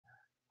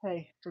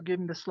Hey, forgive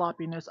me the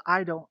sloppiness.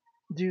 I don't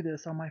do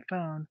this on my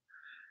phone.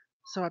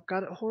 So I've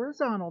got it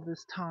horizontal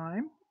this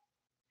time,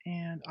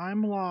 and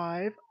I'm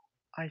live.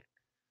 I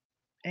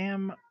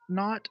am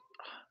not,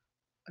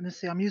 let's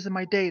see, I'm using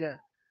my data.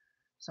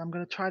 So I'm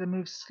going to try to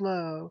move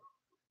slow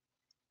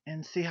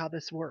and see how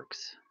this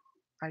works.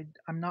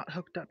 I'm not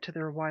hooked up to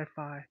their Wi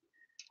Fi.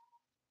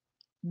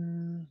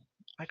 Mm,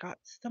 I got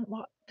some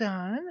lot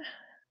done,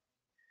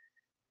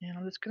 and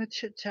I'm just going to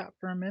chit chat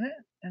for a minute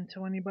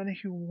until anybody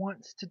who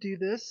wants to do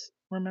this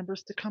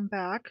remembers to come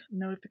back.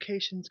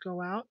 Notifications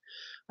go out.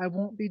 I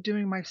won't be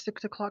doing my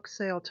 6 o'clock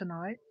sale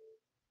tonight.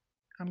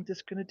 I'm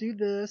just going to do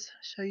this,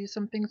 show you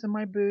some things in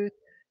my booth.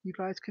 You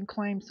guys can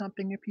claim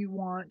something if you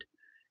want,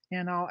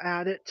 and I'll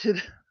add it to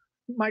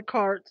my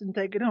carts and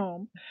take it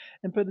home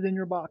and put it in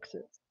your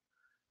boxes.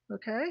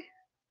 Okay?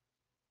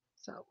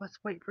 So let's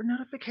wait for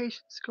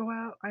notifications to go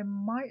out. I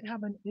might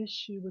have an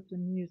issue with the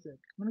music.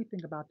 Let me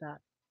think about that.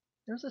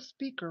 There's a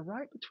speaker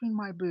right between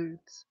my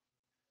booths,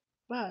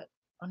 but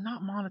I'm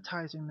not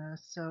monetizing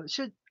this, so it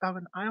should. I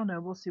don't know.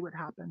 We'll see what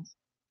happens.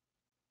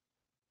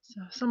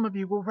 So some of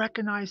you will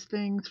recognize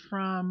things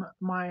from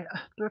my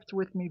Thrift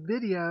with Me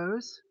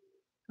videos.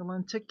 The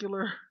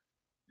lenticular,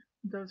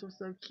 those are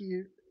so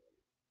cute.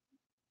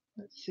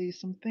 Let's see,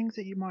 some things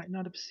that you might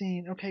not have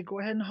seen. Okay, go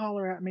ahead and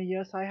holler at me.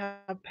 Yes, I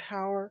have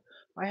power.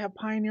 I have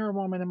Pioneer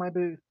Woman in my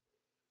booth.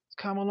 It's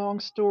kind of a long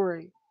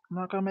story. I'm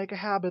not going to make a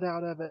habit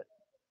out of it.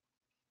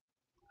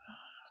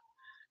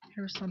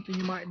 Here's something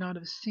you might not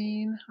have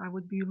seen. I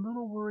would be a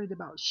little worried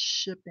about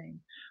shipping.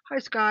 Hi,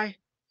 Sky.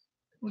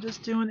 We're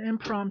just doing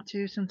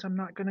impromptu since I'm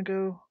not going to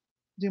go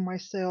do my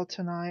sale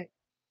tonight.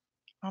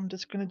 I'm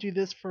just going to do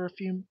this for a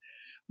few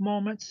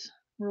moments.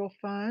 Real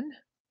fun.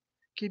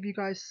 Give you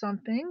guys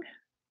something.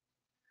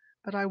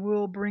 But I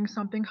will bring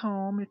something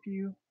home if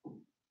you.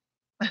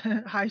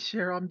 Hi,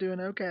 Cheryl. I'm doing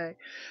okay.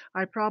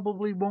 I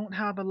probably won't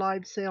have a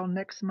live sale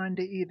next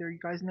Monday either. You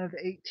guys know the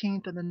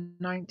 18th and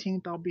the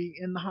 19th I'll be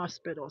in the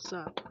hospital.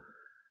 So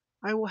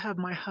I will have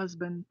my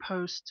husband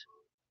post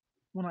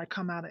when I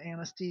come out of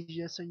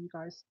anesthesia. So you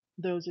guys,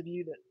 those of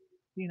you that,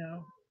 you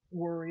know,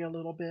 worry a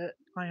little bit,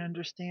 I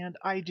understand.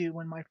 I do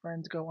when my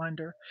friends go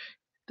under.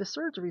 The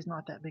surgery's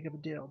not that big of a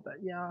deal, but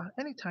yeah,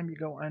 anytime you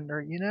go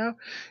under,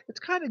 it's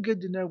kind of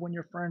good to know when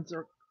your friends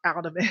are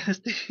out of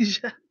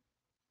anesthesia,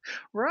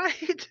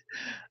 right?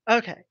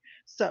 Okay,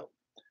 so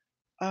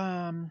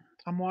I'm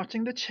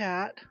watching the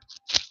chat.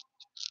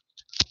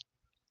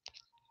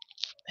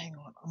 Hang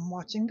on, I'm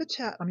watching the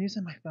chat. I'm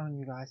using my phone,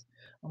 you guys.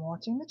 I'm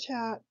watching the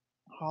chat.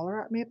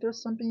 Holler at me if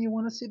there's something you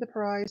want to see the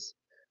price.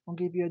 I'll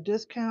give you a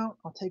discount.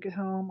 I'll take it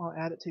home. I'll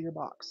add it to your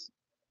box.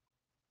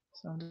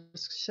 So I'm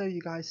just show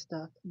you guys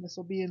stuff. And this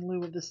will be in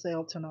lieu of the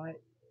sale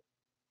tonight.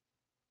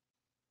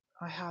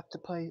 I have to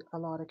play a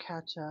lot of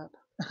catch up.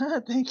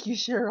 Thank you,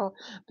 Cheryl.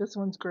 This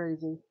one's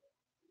crazy.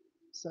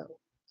 So,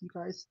 you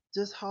guys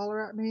just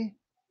holler at me.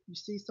 You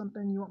see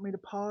something you want me to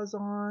pause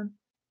on.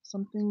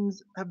 Some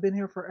things have been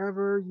here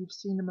forever. You've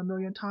seen them a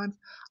million times.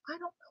 I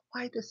don't know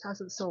why this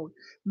hasn't sold.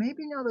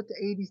 Maybe now that the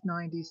 80s,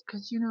 90s,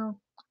 because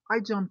I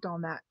jumped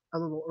on that a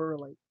little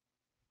early.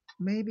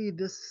 Maybe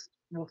this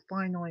will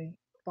finally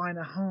find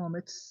a home.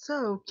 It's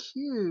so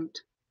cute.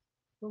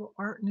 Little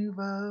Art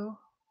Nouveau.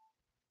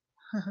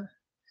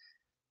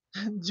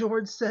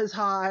 George says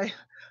hi.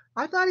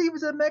 I thought he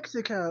was in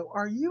Mexico.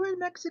 Are you in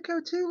Mexico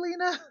too,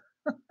 Lena?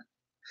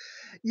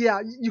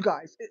 Yeah, you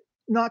guys,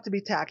 not to be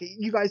tacky,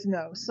 you guys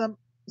know some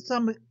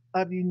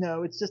of you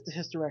know it's just a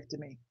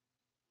hysterectomy.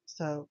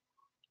 So,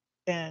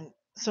 and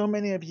so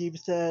many of you have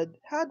said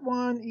had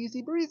one,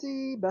 easy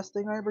breezy, best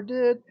thing I ever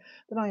did.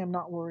 That I am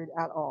not worried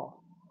at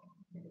all.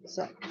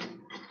 So,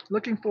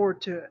 looking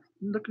forward to it.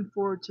 Looking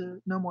forward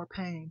to no more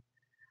pain.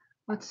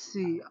 Let's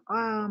see.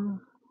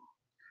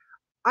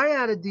 I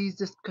added these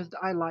just because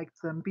I liked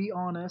them. Be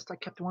honest, I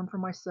kept one for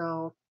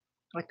myself.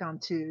 I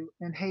found two,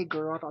 and hey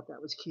girl, I thought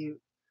that was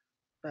cute.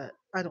 But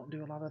I don't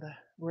do a lot of the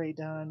Ray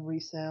Dunn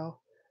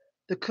resale.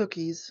 The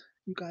cookies,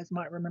 you guys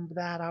might remember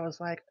that. I was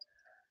like,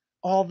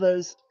 all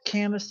those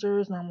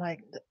canisters, and I'm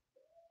like,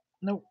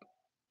 nope,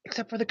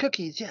 except for the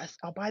cookies. Yes,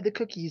 I'll buy the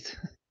cookies.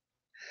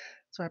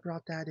 So I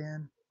brought that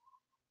in.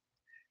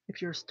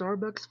 If you're a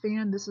Starbucks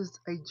fan, this is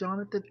a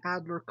Jonathan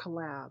Adler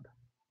collab.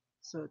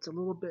 So it's a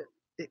little bit,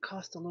 it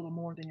costs a little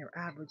more than your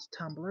average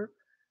tumbler.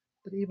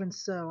 But even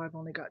so, I've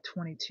only got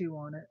 22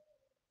 on it.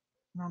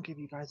 And I'll give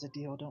you guys a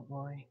deal, don't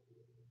worry.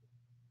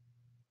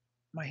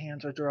 My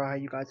hands are dry,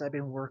 you guys. I've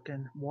been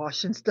working,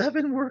 washing stuff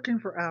and working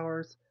for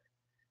hours.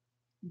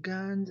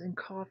 Guns and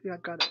coffee,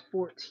 I've got at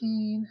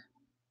 14.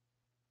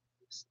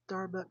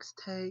 Starbucks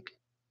take.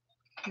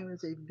 Here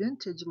is a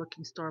vintage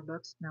looking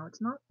Starbucks. Now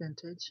it's not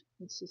vintage,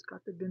 it's just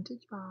got the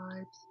vintage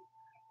vibes.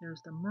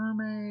 There's the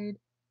mermaid.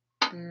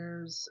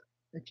 There's,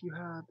 if you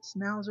have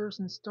schnauzers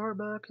in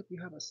Starbucks, if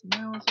you have a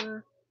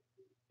schnauzer,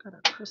 got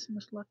a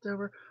Christmas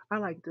leftover. I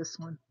like this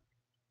one.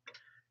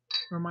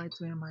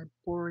 Reminds me of my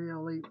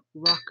Boreale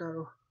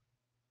Rocco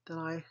that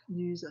I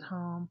use at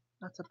home.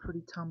 That's a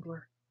pretty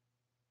tumbler.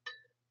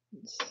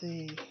 Let's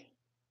see.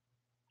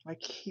 I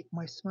keep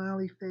my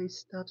smiley face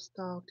stuff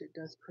stocked. It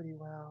does pretty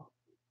well.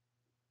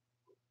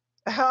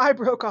 I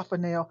broke off a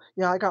nail.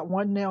 Yeah, I got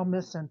one nail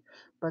missing,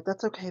 but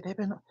that's okay.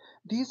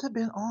 These have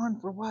been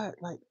on for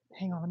what? Like,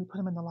 hang on, let me put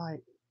them in the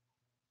light.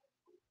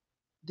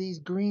 These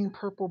green,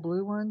 purple,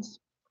 blue ones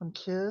from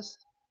Kiss.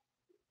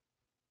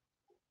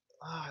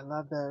 Oh, I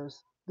love those.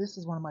 This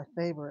is one of my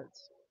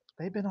favorites.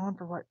 They've been on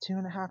for what,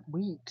 2.5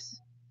 weeks.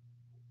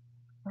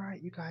 All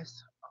right, you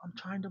guys, I'm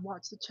trying to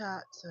watch the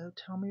chat, so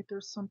tell me if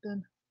there's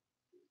something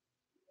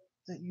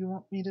that you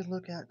want me to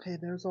look at. Okay,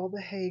 there's all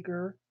the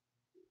Hager.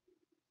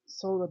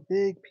 Sold a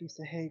big piece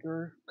of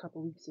Hager a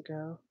couple weeks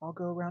ago. I'll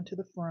go around to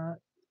the front.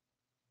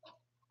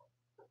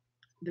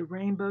 The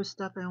rainbow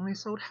stuff, I only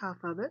sold half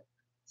of it,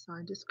 so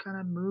I just kind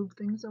of moved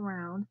things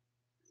around.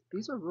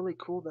 These are really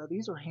cool though.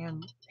 These are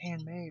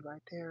handmade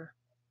right there,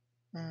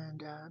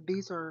 and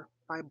these are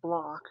by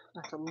Block.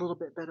 That's a little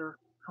bit better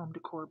home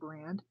decor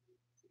brand.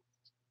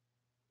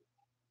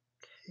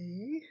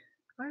 Okay,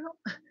 I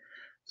don't.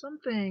 Some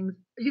things,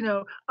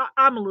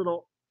 I'm a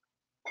little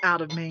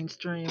out of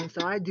mainstream,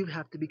 so I do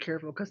have to be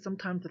careful because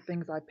sometimes the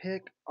things I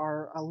pick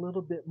are a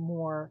little bit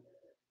more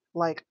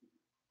like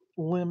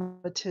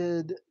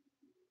limited,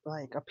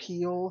 like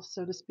appeal,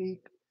 so to speak,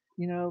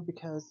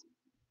 because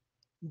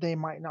they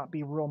might not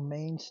be real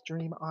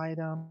mainstream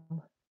item.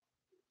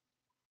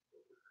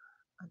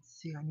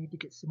 Let's see, I need to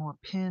get some more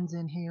pins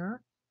in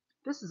here.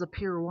 This is a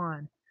Pier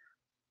 1.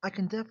 I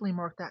can definitely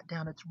mark that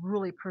down. It's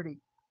really pretty.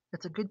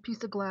 It's a good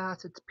piece of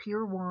glass. It's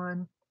Pier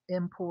 1,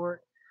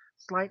 import,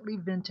 slightly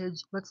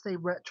vintage, let's say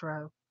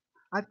retro.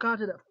 I've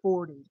got it at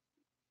 40,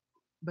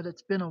 but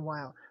it's been a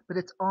while. But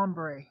it's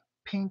ombre,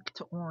 pink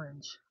to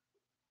orange.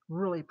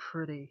 Really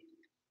pretty.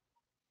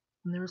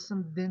 And there's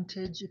some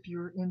vintage if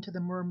you're into the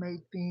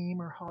mermaid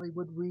theme or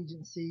Hollywood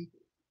Regency.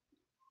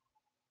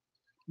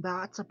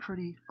 That's a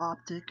pretty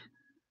optic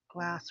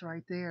glass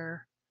right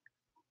there.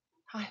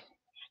 Hi.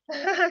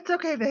 It's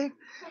okay, babe.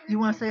 You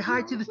want to say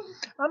hi to the.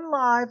 I'm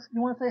live.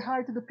 You want to say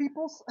hi to the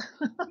peoples?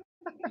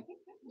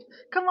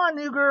 Come on,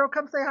 new girl.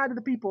 Come say hi to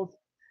the peoples.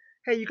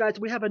 Hey, you guys,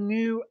 we have a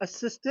new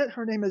assistant.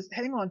 Her name is.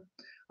 Hang on.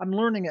 I'm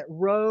learning it.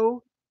 Morea.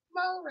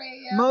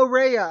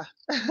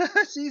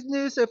 She's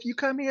new, so if you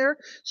come here,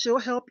 she'll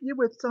help you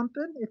with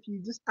something. If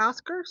you just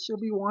ask her, she'll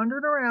be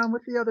wandering around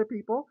with the other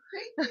people.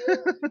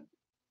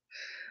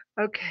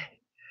 Okay,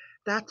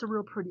 that's a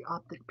real pretty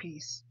optic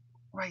piece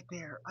right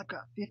there. I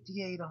got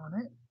 58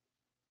 on it.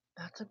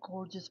 That's a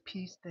gorgeous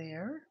piece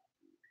there.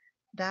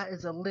 That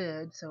is a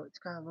lid, so it's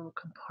got a little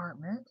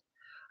compartment.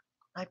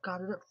 I've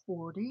got it at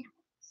 40,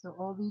 so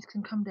all these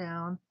can come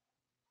down.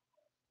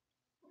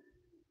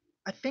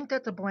 I think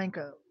that's a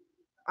Blanco.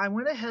 I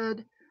went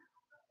ahead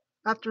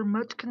after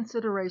much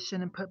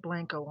consideration and put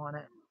Blanco on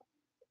it.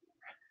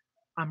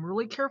 I'm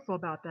really careful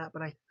about that,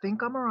 but I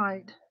think I'm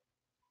alright.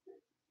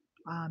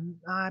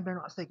 I better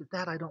not say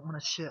that I don't want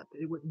to ship.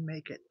 It wouldn't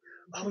make it.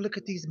 Oh, look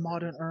at these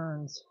modern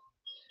urns.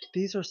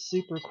 These are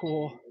super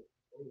cool.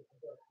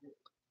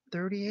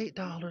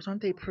 $38,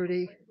 aren't they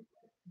pretty?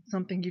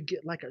 Something you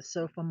get like at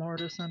Sofa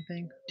Mart or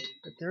something.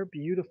 But they're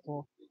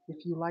beautiful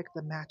if you like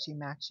the matchy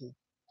matchy.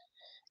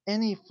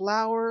 Any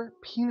flour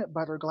peanut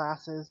butter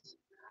glasses.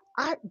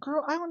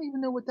 Girl, I don't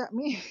even know what that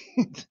means.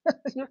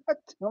 You have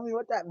to tell me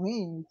what that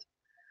means.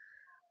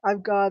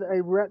 I've got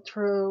a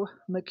retro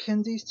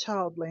Mackenzie's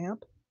child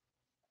lamp,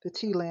 the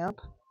tea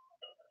lamp.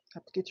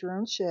 Have to get your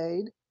own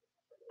shade.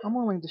 I'm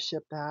willing to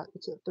ship that.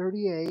 It's at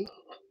 38.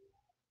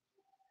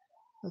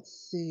 Let's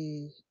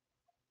see.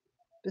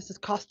 This is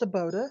Costa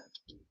Boda.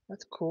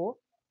 That's cool.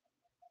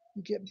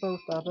 You get both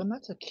of them.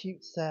 That's a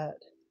cute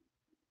set.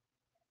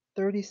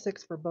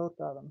 36 for both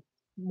of them.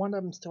 One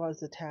of them still has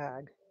the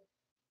tag.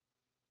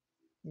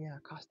 Yeah,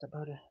 Costa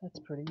Boda. That's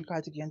pretty. You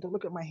guys, again, don't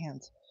look at my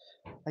hands.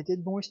 I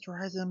did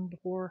moisturize them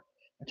before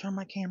I turned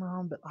my camera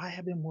on, but I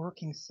have been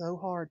working so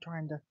hard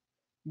trying to,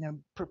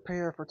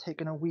 prepare for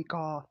taking a week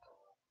off.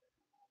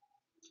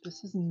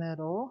 This is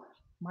metal.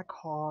 My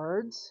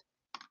cards.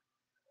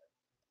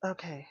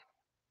 Okay.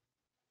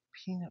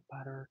 Peanut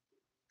butter.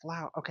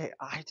 Flour. Okay,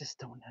 I just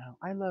don't know.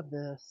 I love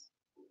this.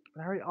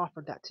 But I already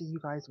offered that to you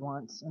guys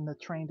once in the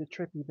train to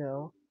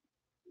Trippyville.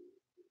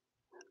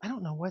 I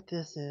don't know what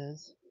this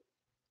is.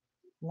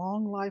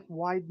 Long life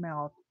wide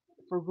mouth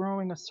for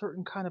growing a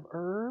certain kind of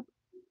herb.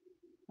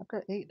 I've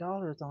got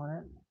 $8 on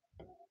it.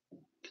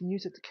 Can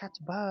use it to catch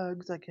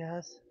bugs, I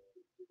guess.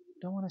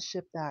 Don't want to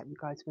ship that, you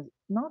guys. Because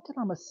not that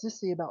I'm a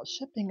sissy about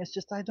shipping, it's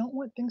just I don't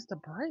want things to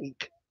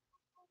break.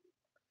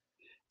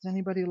 Does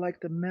anybody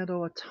like the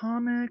metal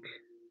atomic?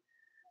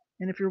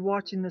 And if you're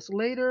watching this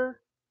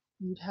later,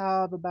 you'd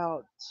have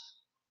about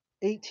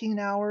 18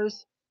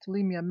 hours to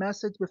leave me a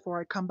message before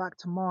I come back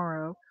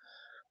tomorrow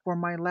for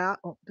my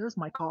oh, there's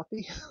my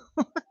coffee.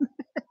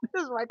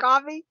 There's my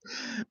coffee.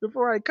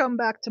 Before I come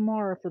back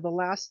tomorrow for the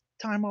last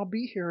time I'll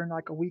be here in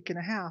like a week and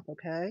a half,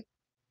 okay?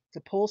 To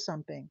pull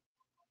something.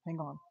 Hang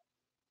on.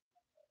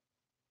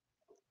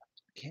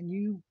 Can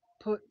you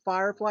put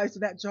fireflies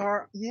in that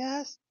jar?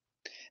 Yes.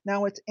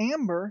 Now it's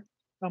amber.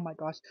 Oh my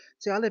gosh.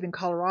 See, I live in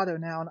Colorado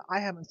now, and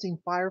I haven't seen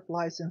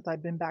fireflies since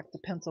I've been back to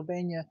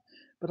Pennsylvania.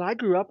 But I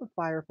grew up with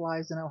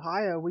fireflies in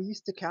Ohio. We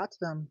used to catch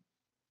them.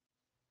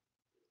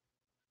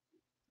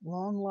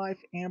 Long life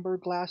amber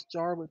glass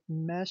jar with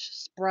mesh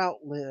sprout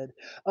lid.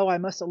 Oh, I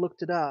must have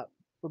looked it up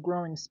for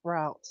growing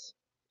sprouts.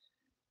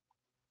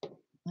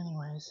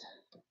 Anyways,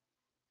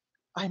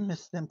 I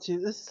miss them too.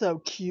 This is so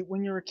cute.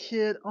 When you're a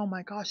kid, oh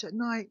my gosh, at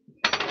night,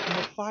 and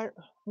the fire.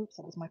 Oops,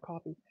 that was my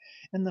coffee.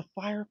 And the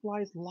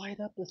fireflies light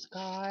up the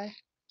sky.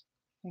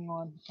 Hang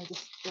on, I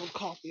just spilled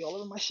coffee all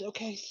over my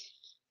showcase.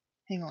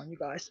 Hang on, you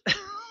guys.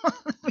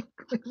 Let me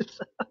clean this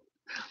up.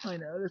 I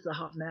know this is a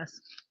hot mess,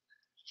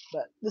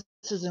 but this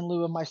is in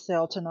lieu of my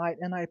sale tonight,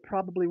 and I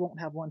probably won't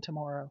have one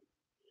tomorrow.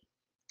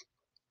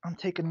 I'm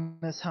taking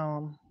this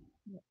home,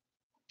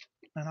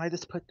 and I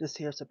just put this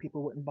here so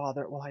people wouldn't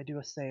bother it while I do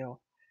a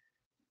sale.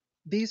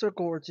 These are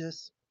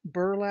gorgeous.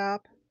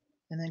 Burlap,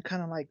 and then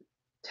kind of like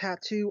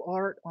tattoo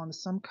art on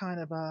some kind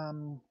of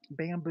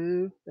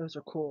bamboo. Those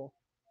are cool.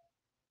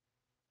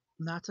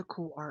 And that's a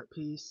cool art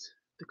piece.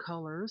 The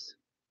colors.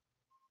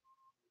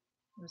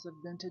 There's a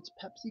vintage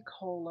Pepsi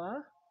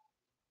Cola.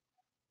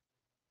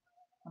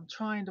 I'm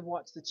trying to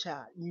watch the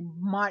chat. You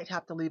might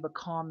have to leave a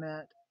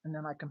comment and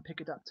then I can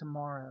pick it up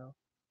tomorrow.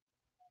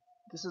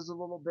 This is a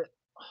little bit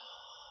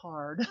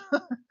hard.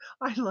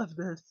 I love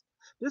this.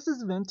 This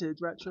is vintage,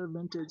 retro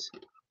vintage.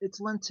 It's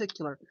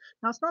lenticular.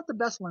 Now, it's not the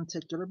best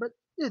lenticular, but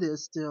it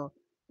is still.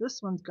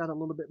 This one's got a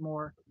little bit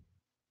more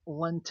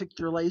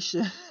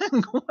lenticulation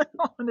going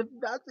on, if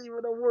that's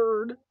even a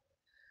word.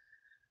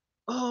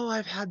 Oh,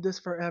 I've had this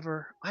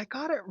forever. I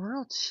got it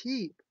real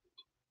cheap.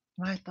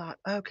 And I thought,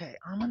 okay,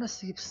 I'm going to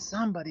see if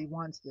somebody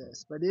wants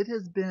this. But it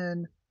has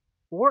been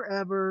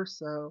forever.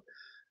 So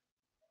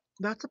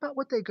that's about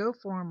what they go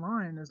for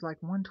online is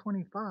like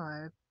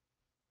 125.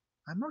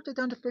 I marked it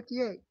down to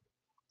 58.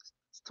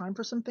 It's time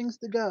for some things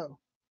to go.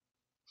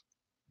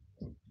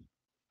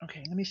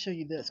 Okay, let me show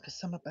you this because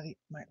somebody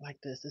might like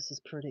this. This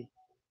is pretty.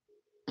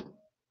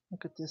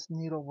 Look at this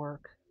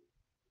needlework.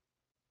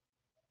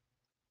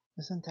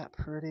 Isn't that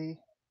pretty?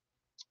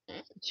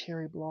 The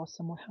cherry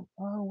blossom.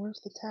 Oh, where's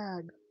the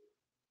tag?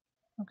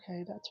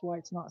 Okay, that's why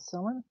it's not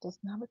selling. It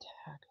doesn't have a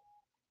tag.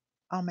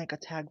 I'll make a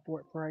tag for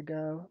it before I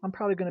go. I'm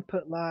probably going to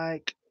put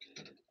like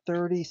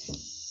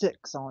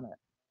 36 on it,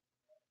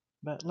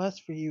 but less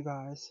for you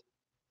guys.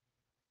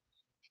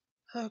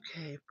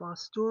 Okay,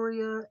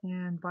 Fostoria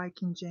and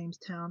Viking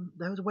Jamestown.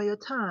 Those weigh a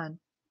ton.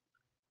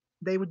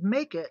 They would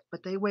make it,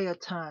 but they weigh a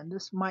ton.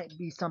 This might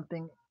be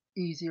something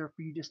easier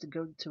for you just to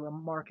go to a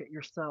market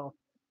yourself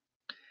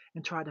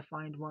and try to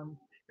find one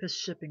because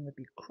shipping would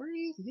be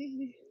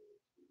crazy.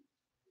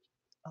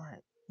 All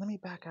right, let me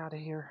back out of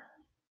here.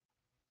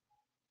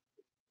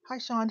 Hi,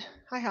 Sean.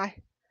 Hi.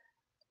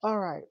 All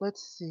right,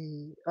 let's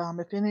see.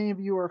 If any of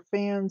you are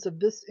fans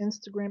of this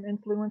Instagram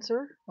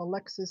influencer,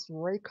 Alexis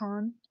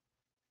Raycon,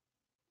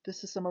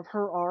 this is some of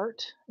her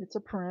art. It's a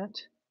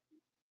print.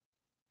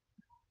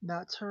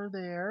 That's her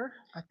there.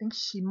 I think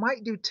she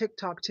might do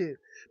TikTok too.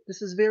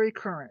 This is very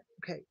current.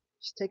 Okay,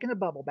 she's taking a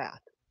bubble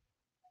bath.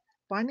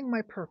 Finding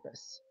my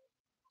purpose.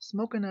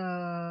 Smoking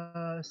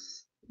a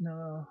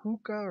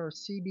hookah or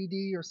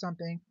CBD or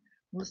something.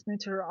 Listening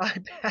to her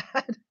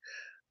iPad.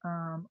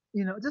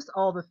 Just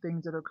all the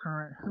things that are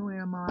current. Who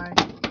am I?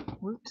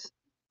 Whoops.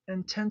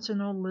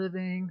 Intentional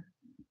living.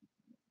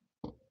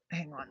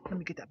 Hang on. Let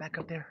me get that back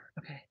up there.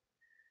 Okay.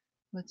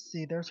 Let's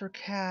see. There's her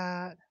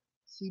cat.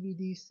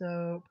 CBD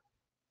soap.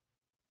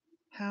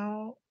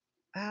 How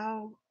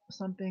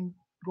something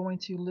going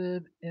to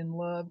live in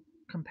love,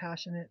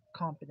 compassionate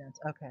confidence.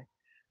 Okay.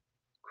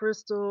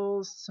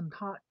 Crystals, some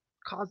hot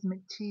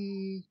cosmic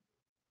tea.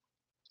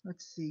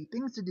 Let's see.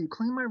 Things to do.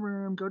 Clean my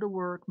room, go to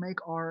work,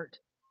 make art.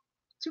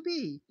 To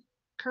be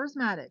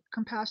charismatic,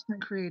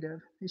 compassionate,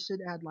 creative. They should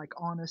add like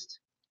honest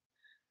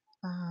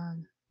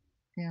um,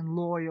 and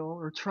loyal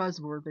or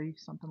trustworthy,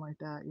 something like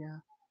that. Yeah.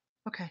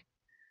 Okay.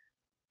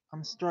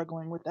 I'm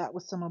struggling with that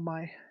with some of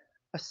my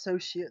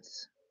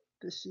associates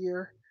this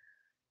year.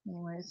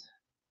 Anyways,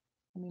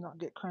 let me not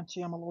get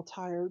crunchy. I'm a little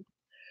tired.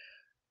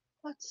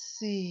 Let's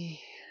see.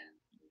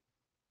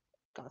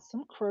 Got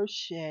some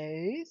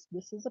crochets.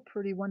 This is a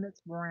pretty one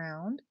that's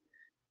brown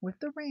with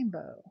the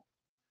rainbow.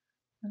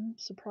 I'm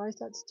surprised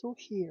that's still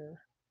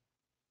here.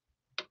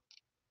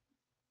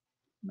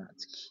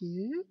 That's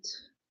cute.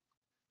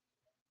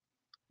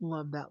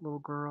 Love that little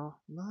girl.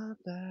 Love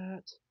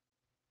that.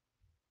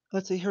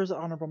 Let's see. Here's an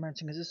honorable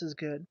mention because this is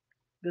good.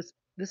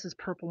 This is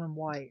purple and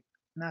white,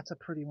 and that's a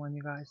pretty one,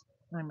 you guys.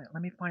 Wait a minute.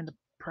 Let me find the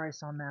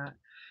price on that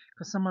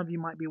because some of you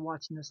might be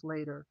watching this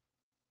later.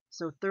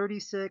 So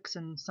 36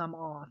 and some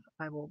off,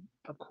 I will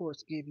of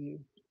course give you,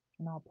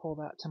 and I'll pull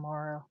that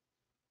tomorrow.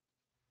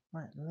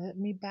 All right, let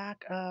me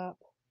back up.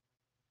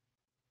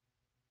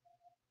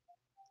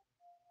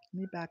 Let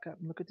me back up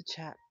and look at the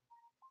chat.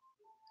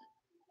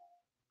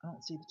 I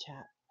don't see the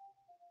chat.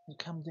 It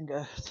comes and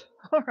goes.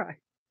 All right.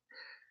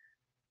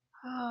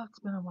 Oh, it's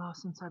been a while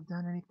since I've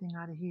done anything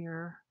out of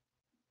here.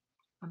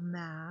 A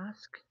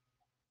mask.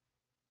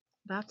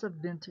 That's a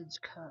vintage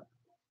cup.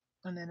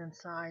 And then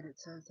inside it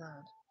says a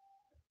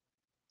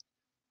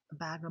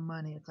bag of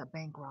money. It's a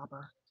bank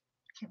robber.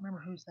 I can't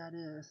remember whose that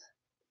is.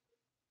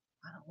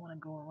 I don't want to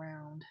go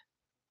around.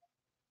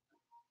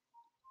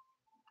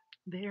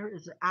 There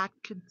is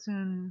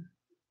Atkinson.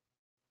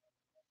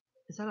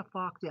 Is that a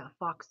fox? Yeah,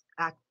 Fox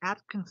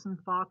Atkinson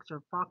Fox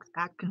or Fox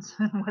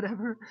Atkinson,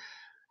 whatever.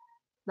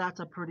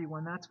 That's a pretty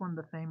one. That's one of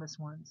the famous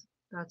ones.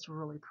 That's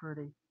really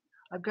pretty.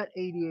 I've got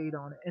 88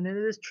 on it, and it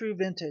is true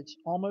vintage,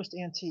 almost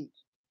antique.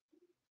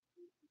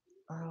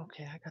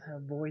 Okay, I gotta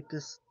avoid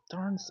this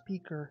darn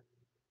speaker.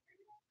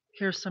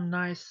 Here's some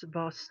nice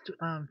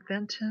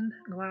Fenton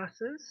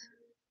glasses.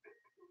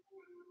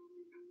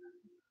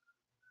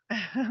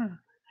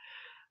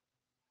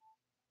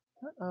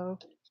 Uh-oh,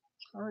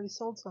 I already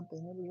sold something.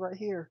 It was right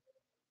here.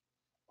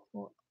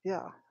 Well,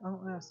 yeah, I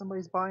don't know if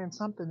somebody's buying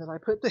something that I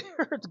put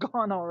there. It's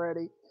gone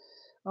already.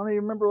 I don't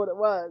even remember what it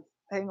was.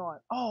 Hang on.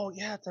 Oh,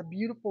 yeah, it's a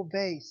beautiful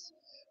vase.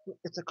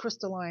 It's a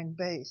crystalline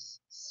vase.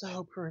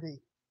 So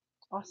pretty.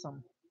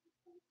 Awesome.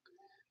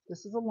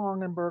 This is a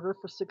Longenberger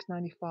for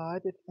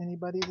 $6.95 if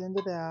anybody's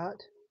into that.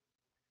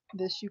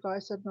 This you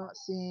guys have not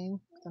seen.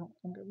 I don't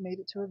think it made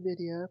it to a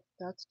video.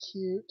 That's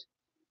cute.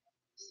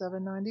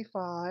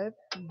 $7.95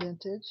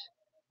 vintage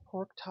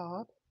pork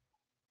top.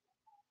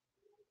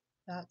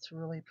 That's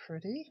really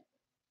pretty.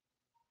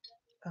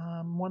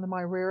 One of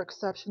my rare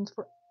exceptions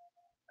for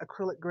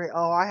acrylic grape.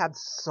 Oh, I had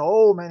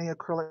so many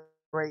acrylic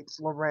grapes,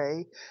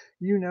 Lorray.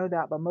 You know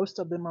that, but most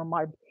of them are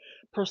my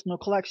personal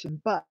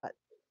collection. But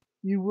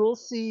you will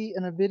see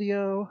in a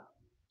video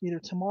either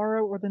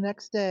tomorrow or the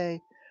next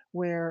day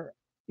where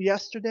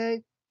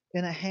yesterday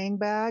in a hang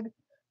bag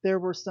there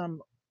were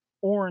some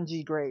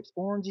orangey grapes,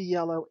 orangey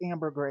yellow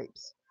amber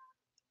grapes.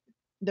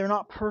 They're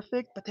not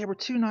perfect, but they were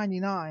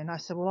 $2.99. I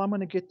said, well, I'm going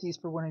to get these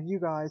for one of you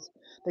guys.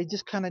 They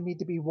just kind of need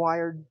to be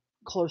wired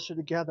closer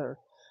together.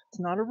 It's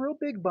not a real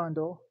big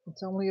bundle.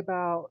 It's only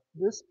about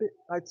this big,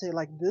 I'd say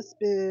like this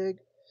big.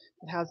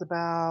 It has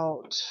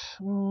about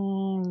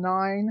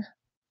 9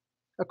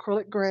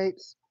 acrylic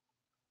grapes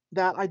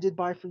that I did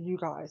buy for you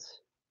guys.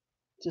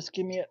 Just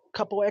give me a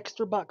couple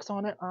extra bucks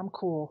on it. I'm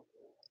cool.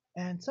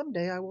 And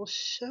someday I will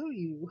show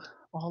you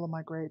all of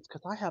my grapes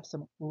because I have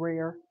some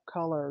rare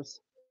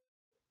colors.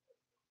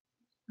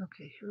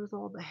 Okay, here's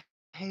all the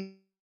hay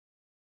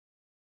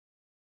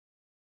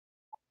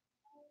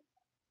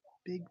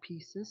big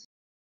pieces.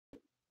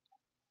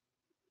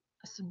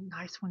 Some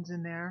nice ones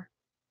in there.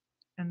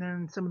 And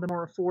then some of the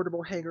more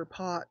affordable Hager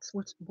pots,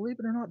 which, believe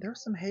it or not,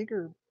 there's some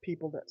Hager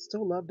people that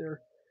still love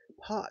their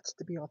pots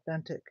to be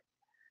authentic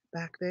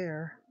back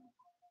there.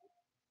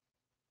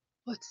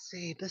 Let's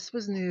see, this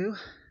was new.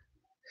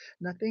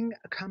 Nothing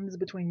comes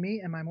between me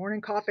and my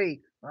morning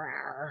coffee.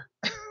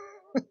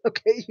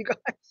 Okay, you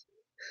guys.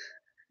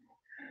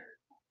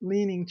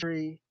 Leaning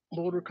Tree,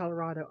 Boulder,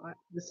 Colorado.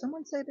 Did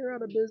someone say they're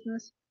out of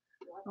business?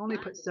 I only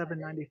put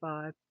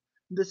 $7.95.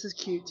 This is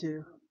cute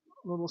too.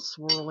 Little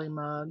swirly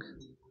mug.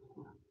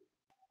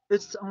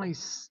 It's only,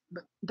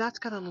 but that's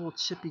got a little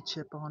chippy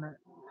chip on it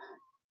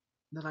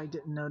that I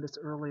didn't notice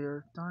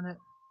earlier. Darn it.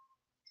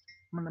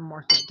 I'm gonna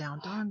mark that down.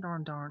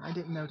 Darn. I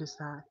didn't notice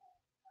that.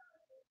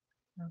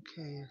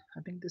 Okay,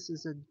 I think this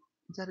is is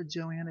that a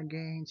Joanna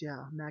Gaines?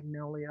 Yeah,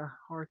 Magnolia,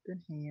 Hearth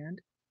in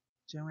Hand.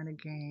 Joanna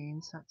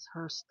Gaines, that's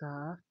her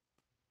stuff.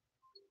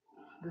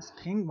 This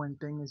penguin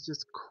thing is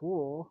just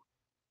cool.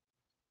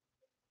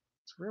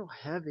 It's real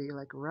heavy,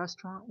 like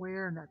restaurant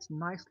wear, and that's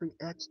nicely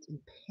etched and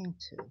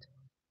painted.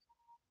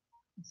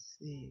 Let's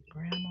see,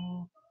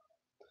 Grandma.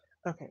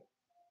 Okay,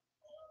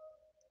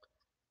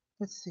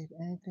 let's see if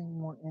anything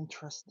more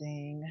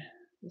interesting.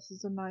 This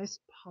is a nice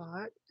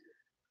pot.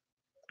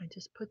 I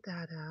just put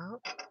that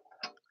out.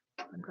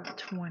 I've got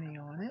 20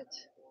 on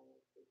it.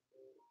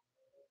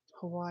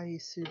 Hawaii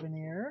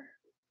souvenir.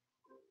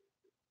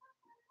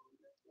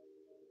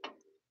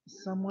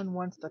 Someone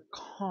wants the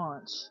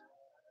conch.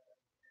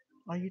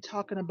 Are you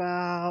talking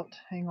about,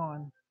 hang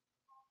on.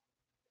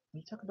 Are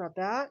you talking about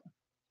that?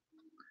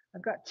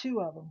 I've got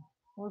 2 of them.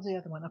 What was the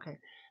other one? Okay.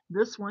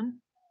 This one,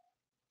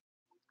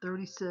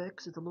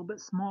 36, is a little bit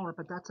smaller,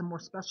 but that's a more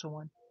special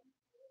one.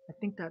 I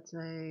think that's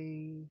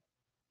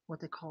what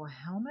they call a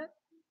helmet.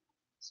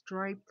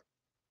 Striped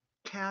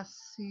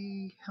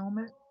Cassie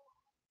helmet.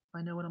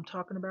 I know what I'm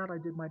talking about. I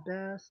did my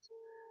best.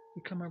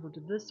 You come over to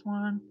this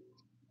one.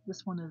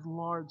 This one is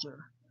larger.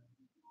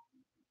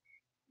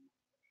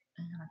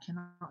 And I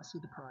cannot see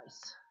the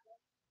price.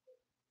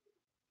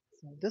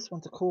 So this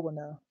one's a cool one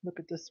though. Look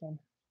at this one.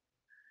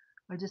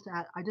 I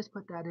just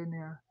put that in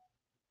there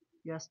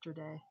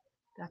yesterday.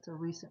 That's a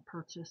recent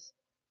purchase.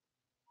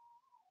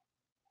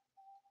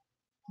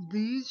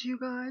 These, you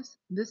guys,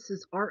 this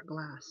is art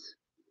glass.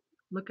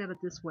 Look at it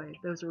this way.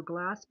 Those are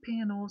glass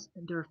panels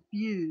and they're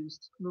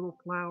fused little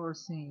flower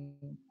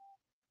scene.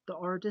 The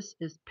artist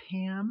is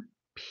Pam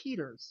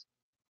Peters.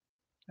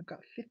 I've got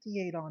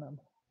 58 on them.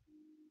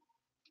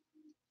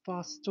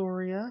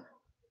 Fostoria,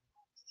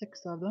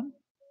 6 of them.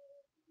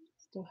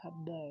 Still have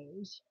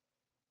those.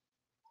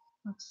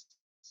 Let's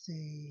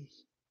see.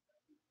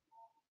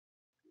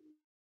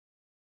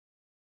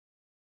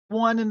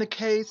 one in the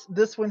case,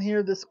 this one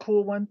here, this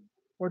cool one,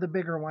 or the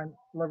bigger one,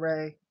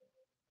 Lorraine?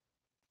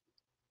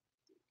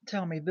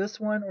 Tell me, this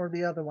one or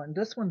the other one?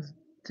 This one's,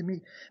 to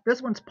me,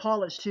 this one's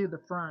polished to the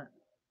front.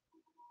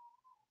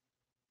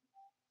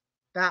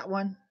 That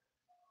one?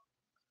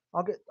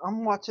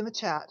 I'm watching the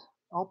chat.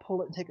 I'll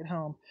pull it and take it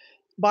home.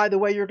 By the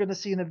way, you're going to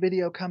see in a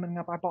video coming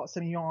up, I bought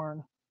some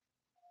yarn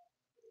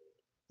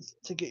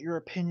to get your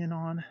opinion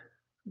on.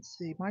 Let's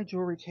see, my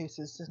jewelry case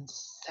is in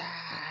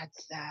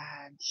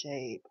sad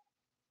shape.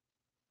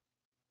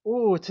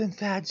 Oh, it's in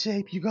sad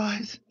shape, you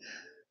guys.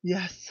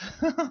 Yes.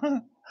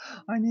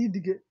 I need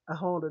to get a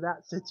hold of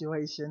that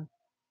situation.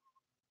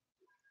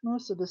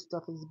 Most of this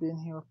stuff has been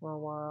here for a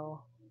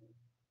while.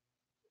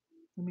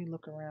 Let me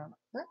look around.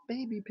 That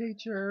baby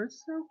picture is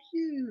so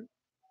cute.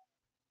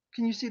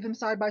 Can you see them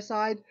side by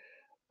side?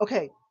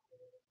 Okay.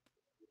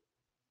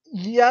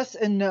 Yes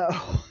and no.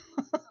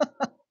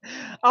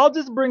 I'll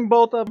just bring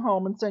both of them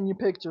home and send you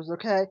pictures,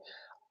 okay?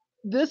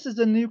 This is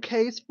a new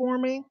case for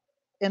me,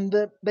 and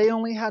they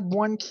only had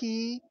one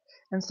key,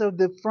 and so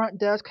the front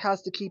desk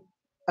has to keep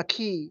a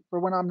key for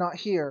when I'm not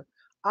here.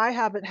 I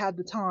haven't had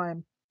the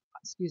time,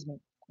 excuse me,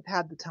 I've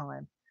had the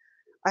time.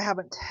 I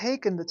haven't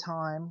taken the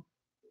time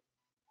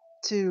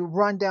to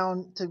run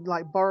down to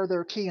like borrow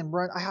their key and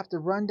run. I have to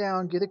run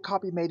down, get a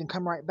copy made, and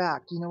come right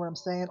back. Do you know what I'm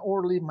saying?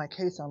 Or leave my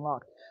case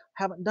unlocked.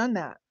 Haven't done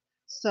that.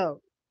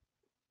 So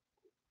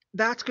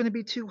that's going to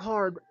be too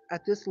hard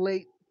at this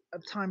late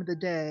of time of the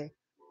day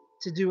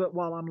to do it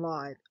while I'm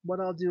live. What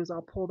I'll do is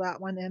I'll pull that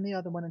one and the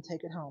other one and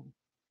take it home.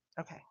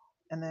 Okay.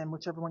 And then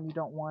whichever one you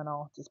don't want,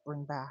 I'll just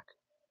bring back.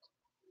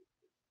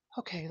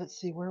 Okay,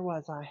 let's see, where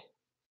was I?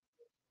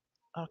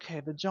 Okay,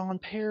 the John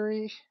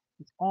Perry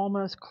is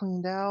almost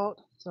cleaned out,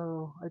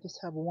 so I just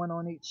have one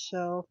on each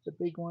shelf, the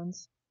big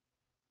ones.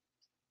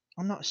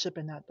 I'm not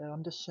shipping that though,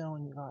 I'm just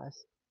showing you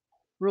guys.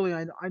 Really,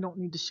 I don't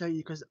need to show you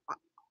because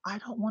I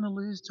don't want to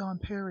lose John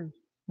Perry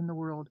in the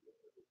world.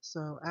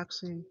 So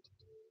actually,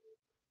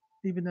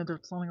 even though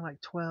there's only like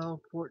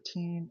 12,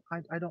 14,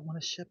 I don't want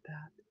to ship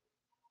that.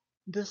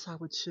 This I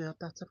would ship.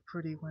 That's a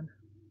pretty one.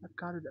 I've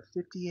got it at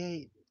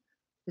 58.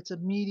 It's a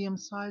medium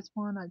sized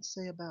one. I'd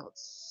say about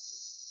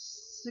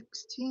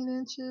 16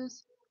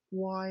 inches.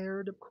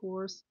 Wired, of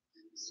course.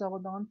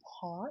 Celadon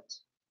pot.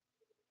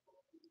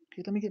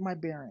 Okay, let me get my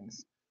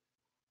bearings.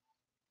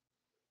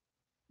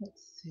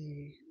 Let's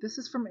see. This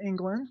is from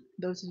England.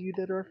 Those of you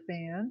that are a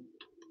fan.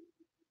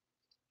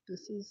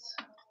 This is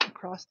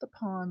across the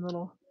pond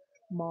little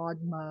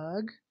mod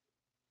mug.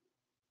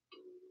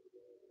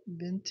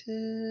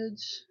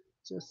 Vintage.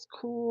 Just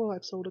cool.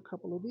 I've sold a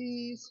couple of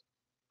these.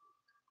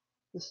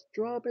 The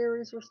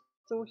strawberries are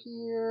still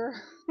here.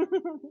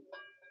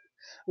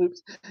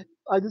 Oops.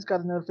 I just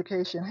got a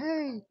notification.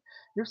 Hey,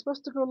 you're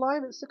supposed to go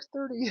live at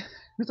 6:30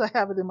 because I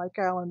have it in my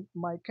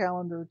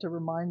calendar to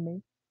remind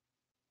me.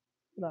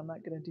 But I'm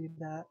not going to do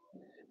that.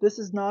 This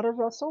is not a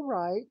Russell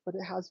Wright, but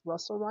it has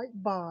Russell Wright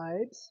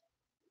vibes.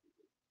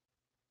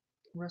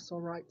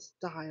 Russell Wright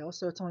style.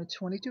 So it's only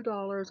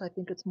 $22. I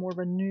think it's more of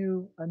a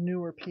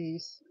newer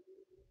piece.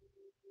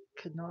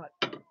 Could not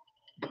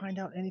find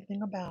out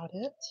anything about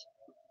it.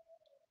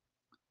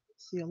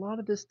 See, a lot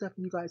of this stuff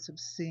you guys have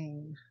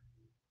seen.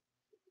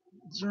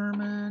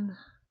 German,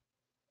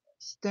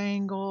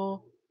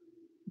 Stangle.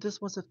 This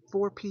was a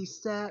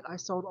 4-piece set. I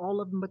sold all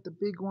of them but the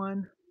big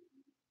one.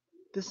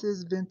 This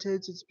is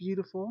vintage. It's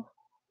beautiful.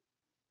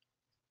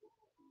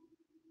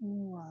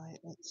 Alright,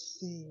 let's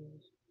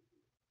see.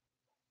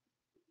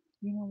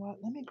 You know what?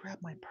 Let me grab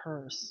my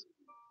purse.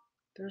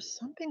 There's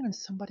something in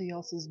somebody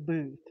else's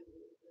booth.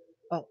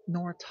 Oh,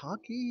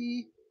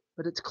 Noritake,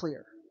 but it's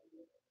clear.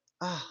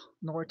 Ah,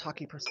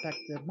 Noritake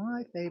Perspective,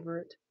 my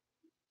favorite.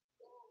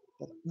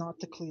 But not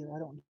the clear. I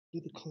don't do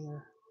the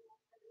clear.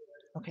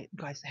 Okay,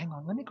 guys, hang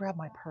on. Let me grab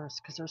my purse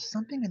because there's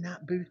something in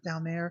that booth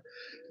down there.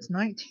 It's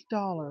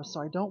 $19,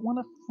 so I don't want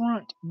to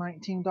front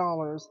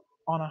 $19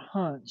 on a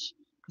hunch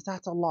because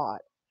that's a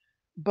lot.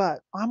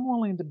 But I'm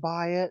willing to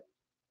buy it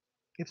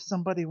if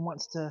somebody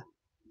wants to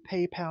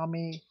PayPal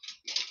me.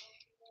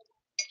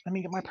 Let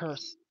me get my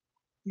purse.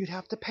 You'd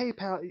have to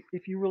PayPal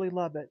if you really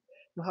love it.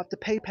 You'll have to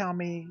PayPal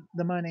me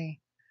the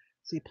money.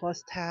 See,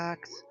 plus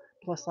tax,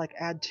 plus like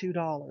add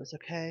 $2,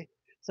 okay?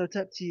 So it's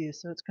up to you.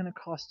 So it's gonna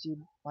cost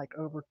you like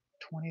over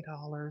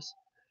 $20,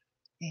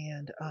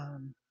 and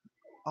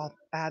I'll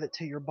add it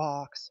to your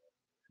box.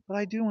 But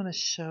I do want to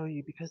show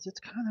you because it's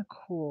kind of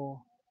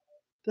cool.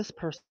 This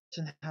person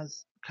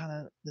has kind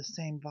of the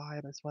same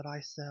vibe as what I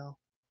sell.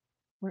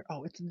 Where,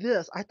 oh, it's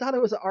this. I thought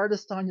it was an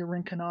artist on your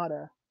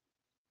Rinconada.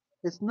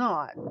 It's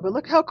not, but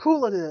look how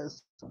cool it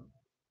is.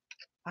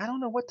 I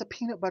don't know what the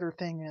peanut butter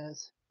thing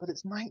is, but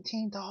it's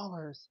 $19.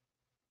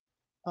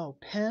 Oh,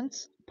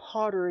 Pence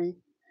Pottery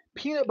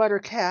Peanut Butter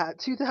Cat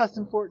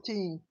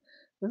 2014.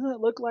 Doesn't it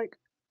look like?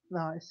 No,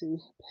 I see.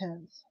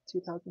 Pence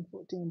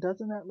 2014.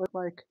 Doesn't that look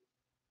like?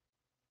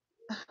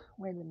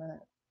 Wait a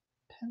minute.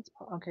 Pence.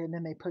 Okay, and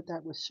then they put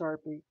that with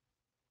Sharpie.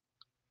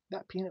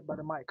 That peanut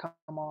butter might come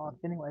off.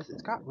 Anyways,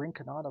 it's got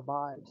Rinconada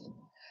vibes.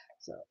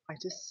 So I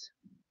just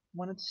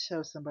wanted to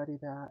show somebody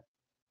that.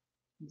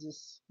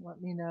 Just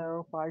let me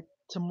know by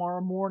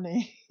tomorrow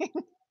morning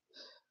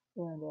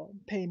and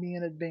pay me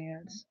in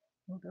advance.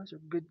 Oh, those are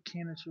good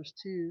canisters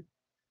too.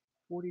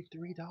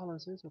 $43.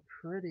 Those are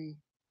pretty.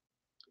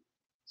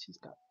 She's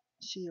got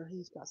she or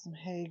he's got some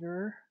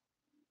Hager.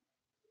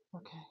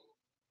 Okay,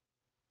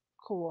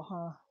 cool,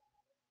 huh?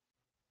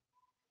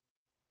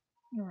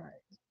 All right,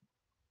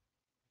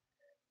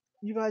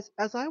 you guys.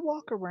 As I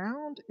walk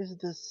around, is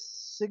the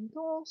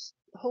signal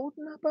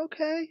holding up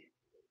okay?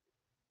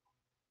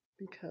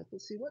 Because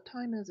let's see, what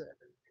time is it?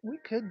 We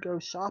could go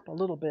shop a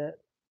little bit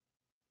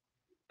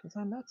because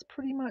that's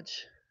pretty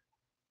much.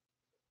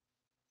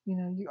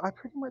 I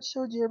pretty much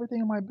showed you everything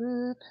in my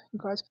booth. You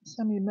guys can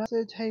send me a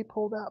message. Hey,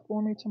 pull that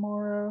for me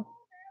tomorrow.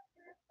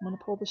 I'm gonna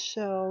pull the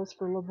shelves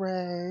for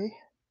LeRae.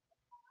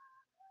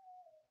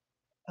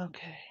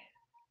 Okay.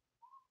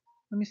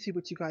 Let me see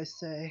what you guys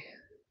say.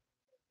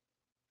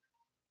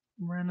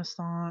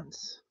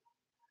 Renaissance,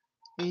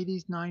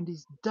 80s,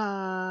 90s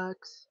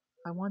ducks.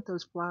 I want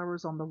those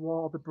flowers on the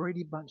wall, the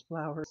Brady Bunch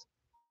flowers.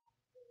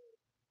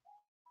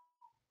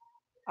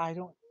 I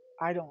don't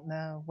I don't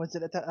know. Was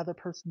it at that other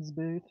person's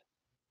booth?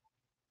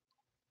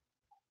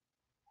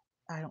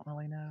 I don't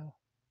really know.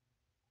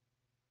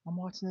 I'm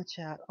watching the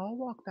chat. I'll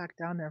walk back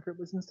down there. If it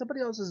was in somebody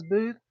else's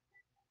booth,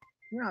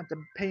 you don't have to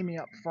pay me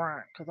up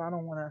front because I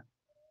don't want to.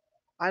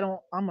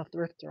 I'm a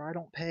thrifter. I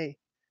don't pay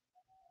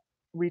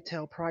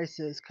retail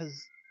prices because,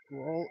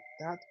 well,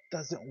 that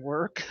doesn't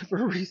work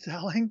for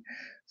reselling.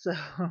 So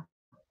let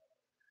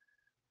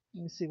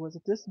me see. Was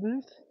it this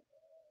booth?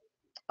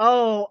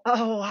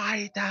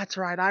 That's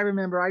right. I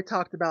remember I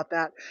talked about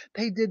that.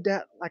 They did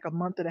that like a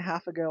month and a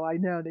half ago. I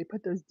know. They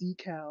put those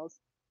decals.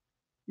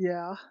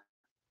 Yeah.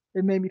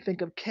 It made me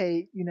think of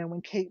Kate.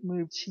 When Kate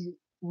moved,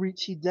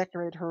 she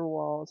decorated her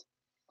walls.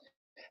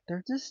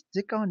 They're just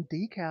stick-on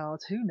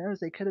decals. Who knows?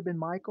 They could have been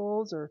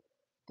Michael's or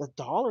the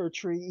Dollar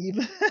Tree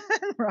even,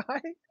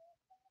 right?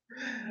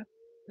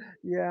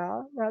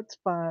 Yeah, that's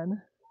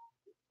fun.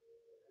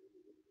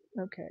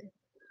 Okay.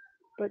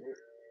 But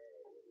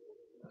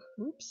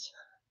oops,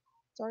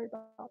 sorry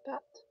about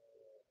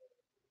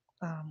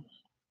that. Um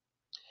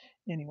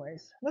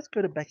Anyways, let's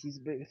go to Becky's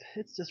booth.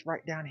 It's just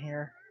right down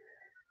here.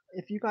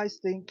 If you guys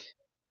think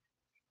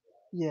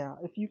Yeah,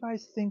 if you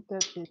guys think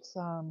that it's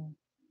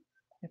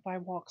if I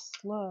walk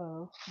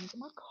slow, let me get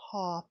my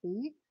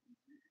coffee.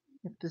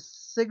 If the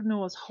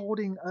signal is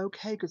holding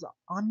okay, because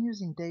I'm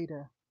using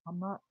data. I'm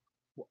not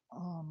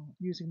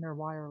using their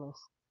wireless.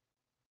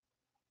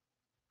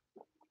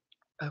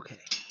 Okay.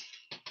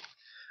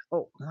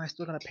 Oh, and I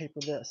still gotta pay for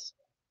this.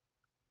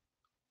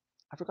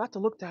 I forgot to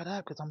look that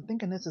up because I'm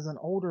thinking this is an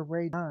older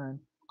Ray done.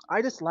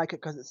 I just like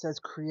it because it says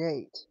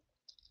create.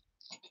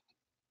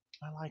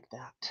 I like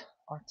that.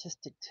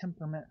 Artistic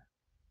temperament.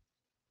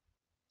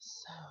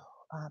 So,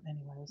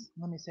 anyways,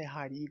 let me say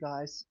hi to you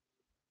guys.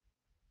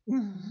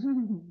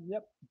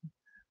 Yep.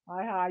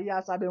 Hi.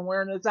 Yes, I've been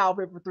wearing this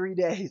outfit for 3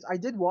 days. I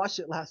did wash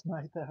it last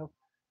night though.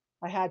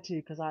 I had to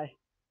because I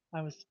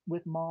was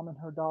with mom and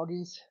her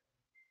doggies,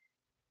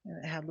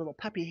 and it had little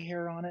puppy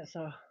hair on it.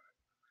 So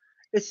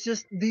it's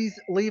just these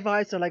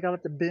Levi's that I got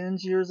at the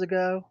binge years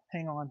ago.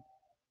 Hang on.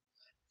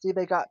 See,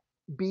 they got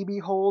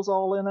BB holes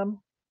all in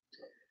them.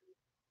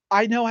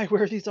 I know I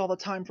wear these all the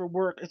time for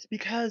work. It's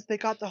because they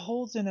got the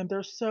holes in them.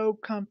 They're so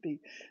comfy.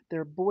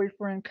 They're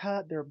boyfriend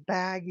cut. They're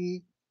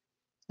baggy.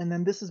 And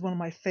then this is one of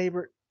my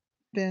favorite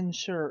thin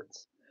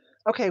shirts.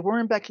 Okay, we're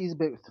in Becky's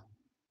booth.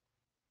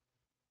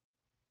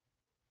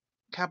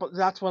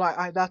 That's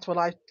what that's what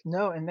I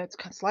know, and it's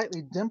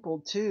slightly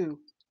dimpled too.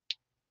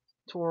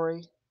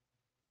 Tori,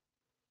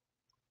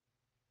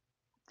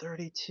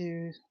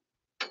 32,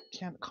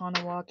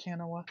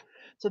 Kanawa.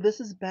 So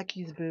this is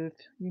Becky's booth.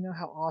 You know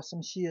how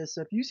awesome she is.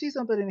 So if you see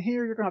something in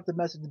here, you're gonna have to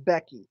message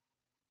Becky,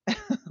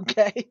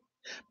 okay?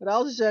 But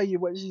I'll show you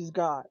what she's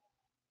got.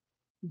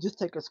 You just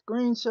take a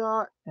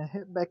screenshot and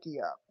hit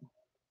Becky up.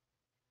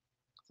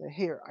 Say,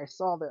 here, I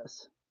saw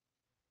this.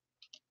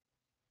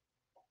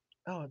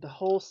 Oh, the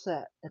whole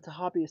set. It's a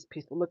hobbyist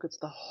piece, but look, it's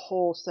the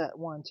whole set.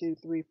 1, 2,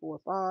 3, 4,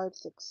 5,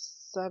 6,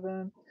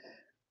 7.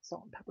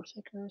 Salt and pepper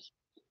shakers.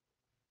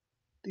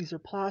 These are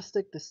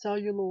plastic. The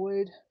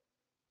celluloid.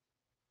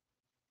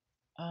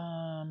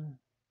 Um,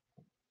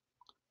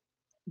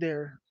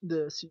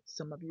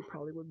 some of you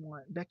probably would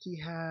want. Becky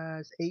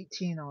has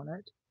 18 on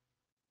it,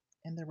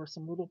 and there were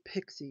some little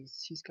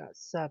pixies. She's got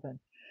 7.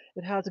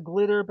 It has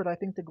glitter, but I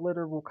think the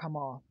glitter will come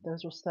off.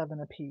 Those are 7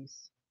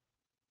 apiece.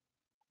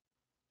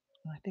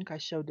 And I think I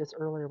showed this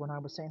earlier when I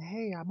was saying,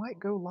 hey, I might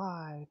go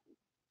live.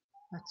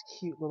 That's a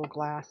cute little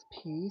glass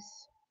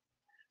piece.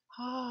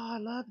 Oh, I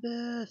love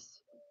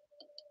this.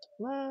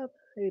 Love.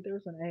 Hey,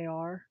 there's an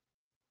AR.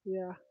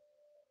 Yeah.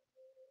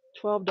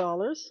 $12.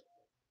 $12.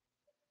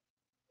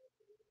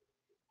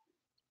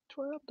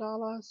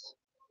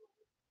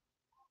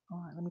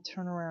 All right, let me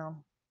turn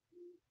around.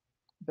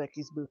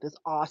 Becky's booth is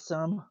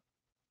awesome.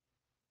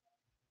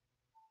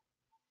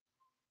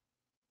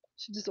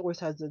 She just always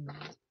has a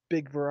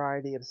big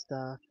variety of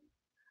stuff.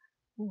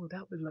 Ooh,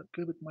 that would look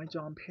good with my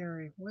John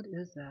Perry. What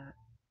is that?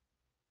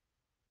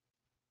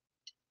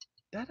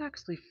 That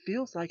actually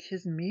feels like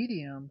his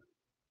medium.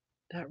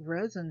 That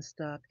resin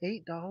stuff,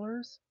 $8.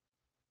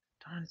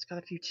 Darn, it's got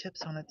a few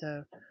chips on it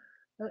though.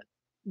 Uh,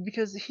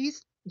 because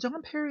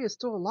John Perry is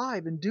still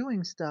alive and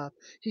doing stuff.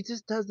 He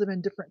just does them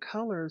in different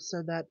colors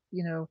so that,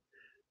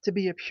 to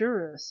be a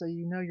purist, so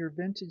you know your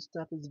vintage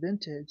stuff is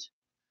vintage.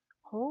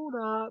 Hold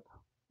up.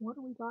 What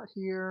do we got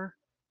here?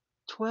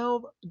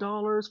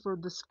 $12 for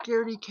the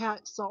Scaredy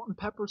Cat salt and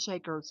pepper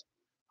shakers.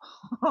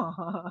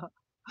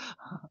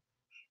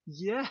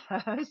 Yes.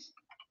 Let's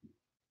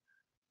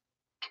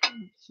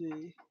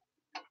see.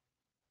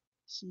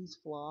 She's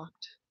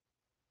flocked.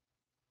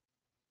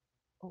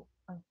 Oh,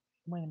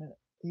 wait a minute.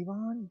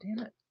 Yvon,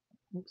 damn it.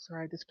 Oops,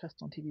 sorry, I just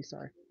pressed on TV,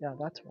 sorry. Yeah,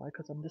 that's why,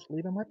 because I'm just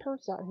leaving my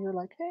purse out here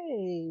like,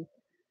 hey,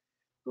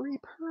 free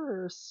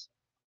purse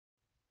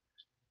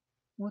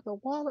with a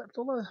wallet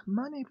full of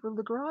money for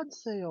the garage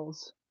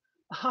sales.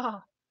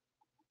 Ah,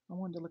 I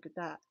wanted to look at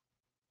that.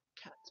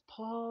 Cat's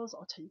paws.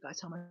 I'll tell you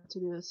guys how much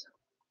it is.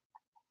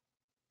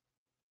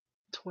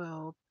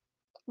 12.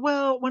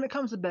 Well, when it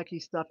comes to Becky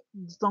stuff,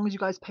 as long as you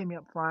guys pay me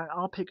up front,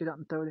 I'll pick it up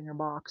and throw it in your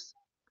box.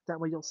 That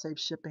way you'll save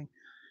shipping.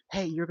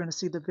 Hey, you're going to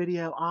see the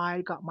video.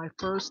 I got my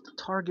first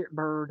target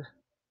bird.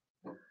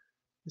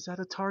 Is that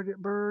a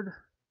target bird?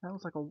 That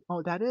was like a,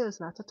 oh,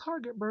 that's a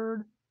target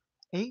bird.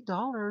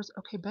 $8.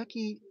 Okay,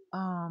 Becky,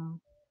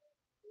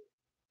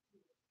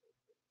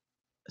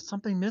 is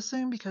something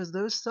missing? Because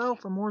those sell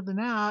for more than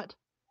that.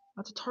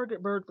 That's a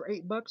target bird for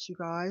 $8, you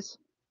guys.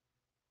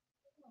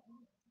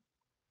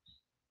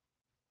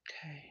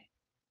 Okay.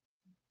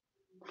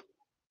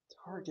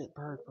 Target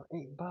bird for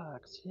 $8.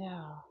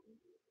 Yeah.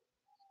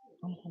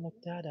 I'm gonna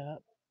look that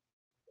up.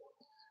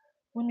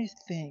 Let me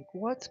think.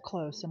 What's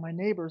close? And my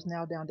neighbor's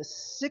now down to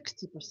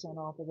 60%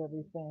 off of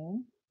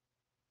everything.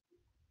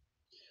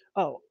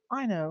 Oh,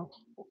 I know.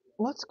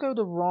 Let's go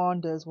to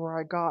Rhonda's where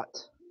I gotta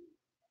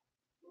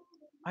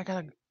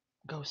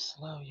go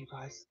slow, you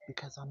guys,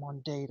 because I'm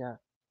on data.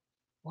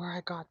 Where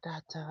I got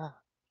that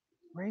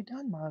Ray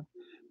Dunn mug.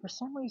 For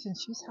some reason,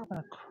 she's having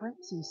a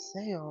crazy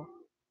sale.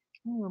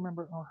 Let me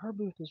remember. Oh, her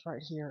booth is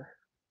right here.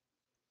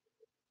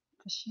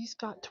 Because she's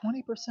got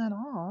 20%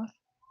 off.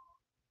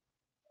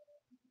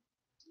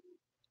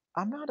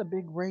 I'm not a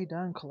big Ray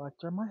Dunn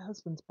collector. My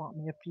husband's bought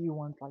me a few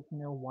ones like,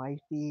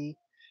 Wifey,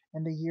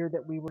 and the year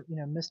that we were,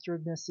 Mr.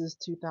 and Mrs.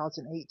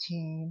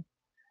 2018,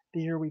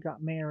 the year we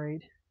got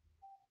married.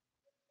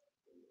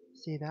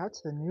 See,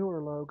 that's the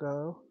newer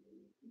logo.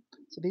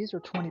 So these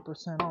are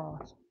 20%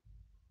 off.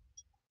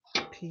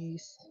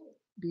 Peace,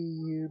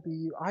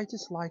 BU. I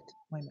just liked,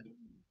 wait a minute.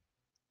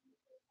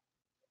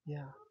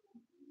 Yeah,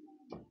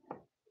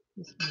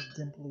 this one's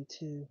dimply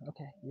too.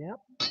 Okay, yep.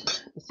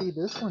 But see,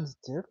 this one's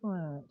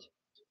different.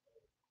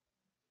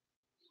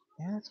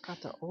 Yeah, it's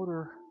got the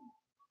older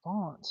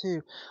font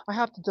too. I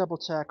have to double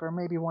check, or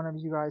maybe one of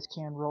you guys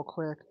can real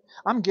quick.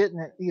 I'm getting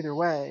it either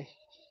way.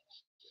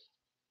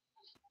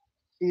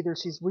 Either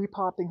she's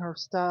repopping her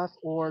stuff,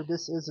 or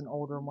this is an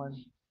older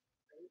one.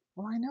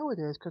 Well, I know it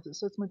is because it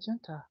says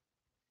magenta.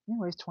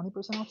 Anyways,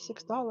 20% off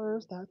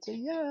 $6. That's a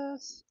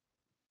yes.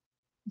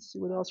 Let's see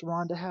what else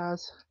Rhonda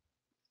has.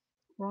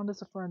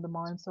 Rhonda's a friend of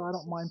mine, so I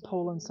don't mind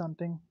pulling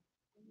something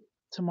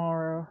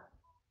tomorrow.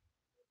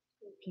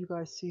 If you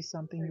guys see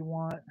something you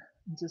want,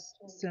 just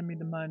send me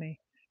the money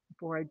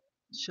before I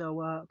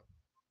show up.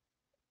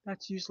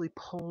 That's usually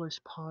Polish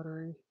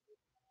pottery.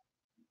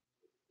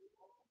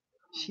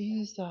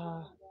 She's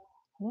a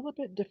little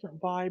bit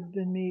different vibe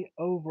than me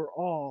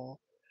overall,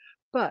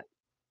 but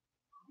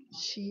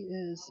she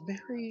is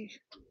very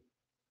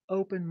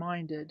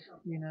open-minded.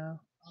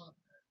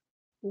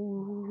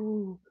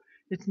 Ooh,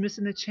 it's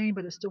missing the chain,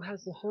 but it still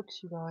has the hooks,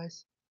 you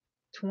guys.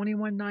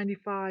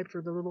 $21.95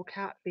 for the little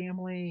cat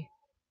family.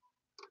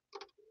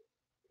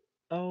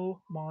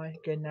 Oh my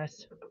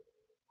goodness.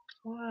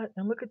 What?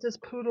 And look at this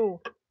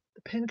poodle,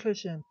 the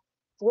pincushion,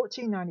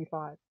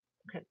 $14.95.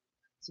 Okay,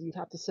 so you'd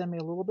have to send me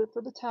a little bit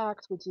for the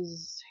tax, which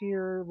is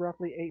here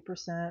roughly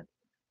 8%.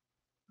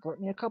 Brought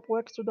me a couple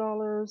extra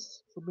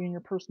dollars for being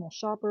your personal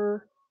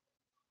shopper.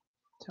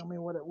 Tell me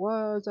what it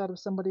was out of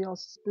somebody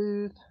else's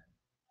booth.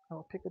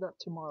 I'll pick it up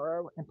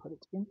tomorrow and put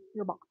it in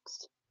your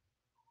box.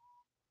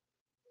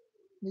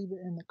 Leave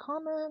it in the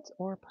comments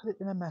or put it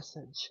in a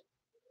message.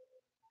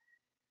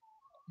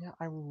 Yeah,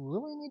 I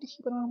really need to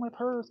keep an eye on my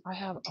purse. I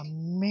have a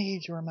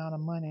major amount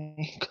of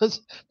money because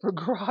for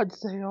garage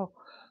sale,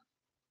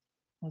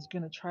 I was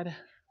going to try to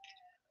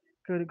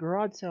go to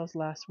garage sales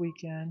last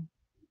weekend.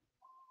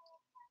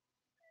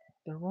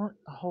 There weren't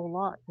a whole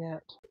lot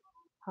yet.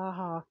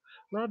 Haha,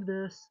 love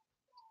this.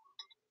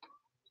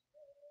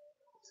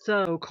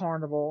 So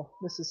carnival.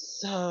 This is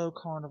so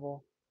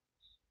carnival.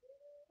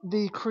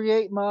 The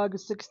Create mug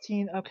is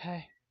 16.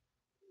 Okay.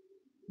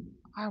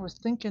 I was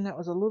thinking that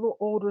was a little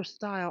older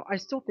style. I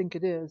still think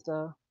it is,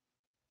 though.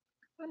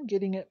 I'm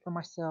getting it for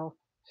myself.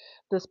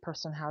 This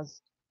person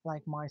has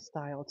like my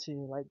style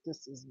too. Like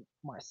this is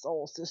my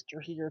soul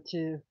sister here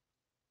too.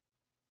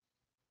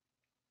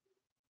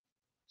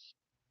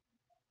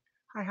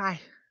 Hi, hi.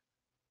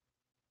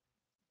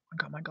 I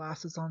got my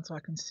glasses on so I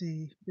can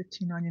see.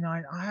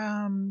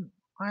 $15.99.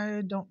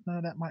 I don't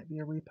know. That might be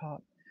a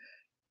repop.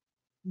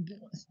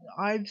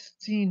 I've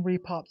seen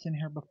repops in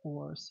here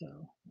before,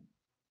 so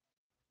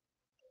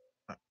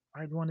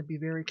I'd want to be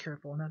very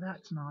careful. Now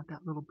that's not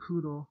that little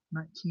poodle,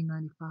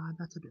 1995.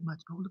 That's a bit much.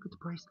 Oh, look at the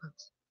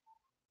bracelets.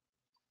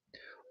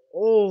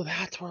 Oh,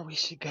 that's where we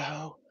should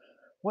go.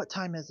 What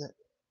time is it?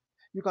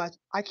 You guys,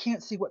 I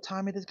can't see what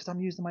time it is because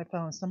I'm using my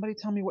phone. Somebody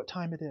tell me what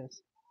time it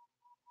is.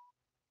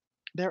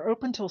 They're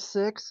open till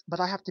 6, but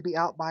I have to be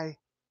out by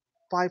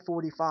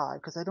 5:45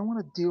 because I don't want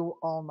to deal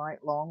all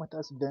night long with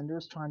us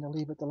vendors trying to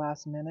leave at the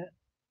last minute.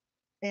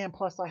 And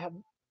plus,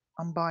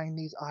 I'm buying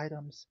these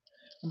items.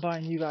 I'm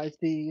buying you guys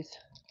these.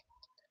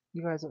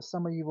 You guys,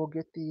 some of you will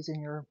get these in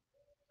your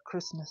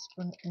Christmas,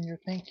 in your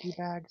thank you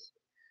bags.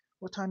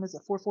 What time is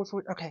it?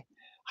 4:44. Okay.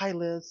 Hi,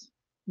 Liz.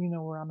 You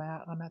know where I'm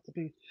at. I'm at the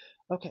booth.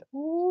 Okay.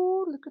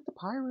 Ooh, look at the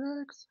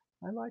Pyrex.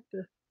 I like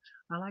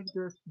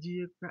this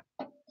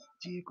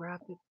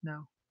geographic.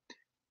 No.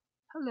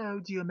 Hello,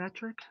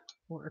 geometric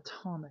or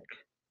atomic.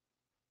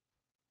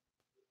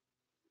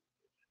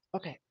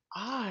 Okay.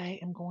 I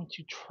am going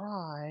to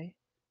try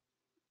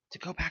to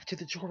go back to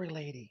the jewelry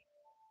lady.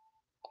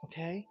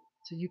 Okay.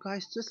 So you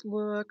guys just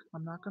look.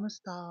 I'm not gonna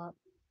stop.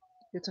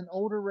 It's an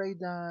older Ray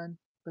Dunn,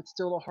 but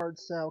still a hard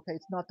sell. Okay.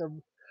 It's not the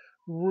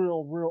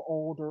real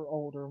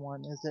older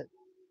one, is it?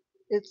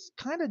 It's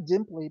kind of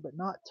dimply, but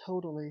not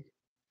totally.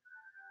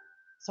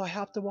 So I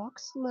have to walk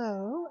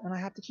slow and I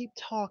have to keep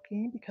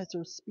talking because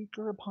there's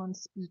speaker upon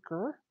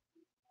speaker.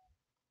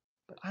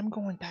 But I'm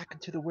going back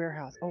into the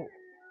warehouse. Oh,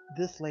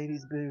 this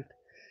lady's booth.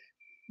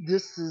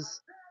 This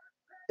is,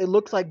 it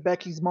looks like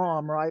Becky's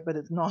mom, right? But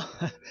it's not.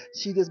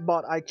 She just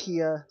bought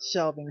IKEA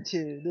shelving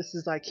too. This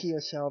is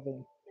IKEA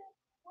shelving.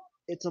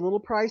 It's a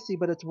little pricey,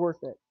 but it's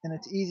worth it. And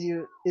it's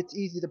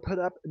easy to put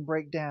up and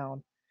break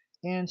down.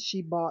 And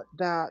she bought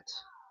that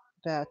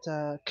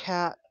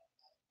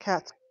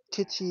cat's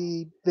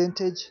kitschy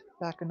vintage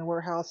back in the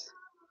warehouse,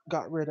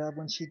 got rid of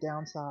when she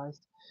downsized.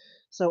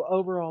 So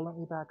overall, let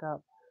me back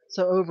up.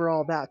 So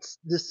overall,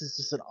 this is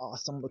just an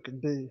awesome looking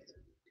booth.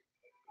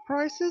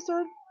 Prices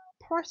are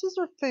prices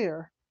are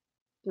fair.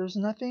 There's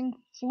nothing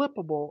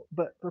flippable,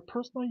 but for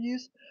personal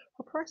use,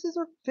 her prices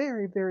are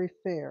very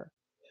fair.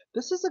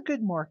 This is a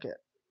good market.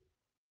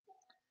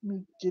 Let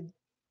me give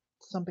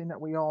something that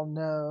we all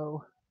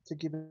know to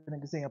give an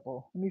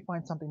example. Let me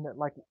find something that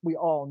like we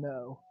all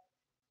know.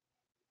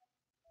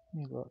 Let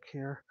me look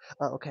here.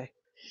 Oh, okay.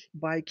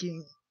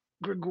 Viking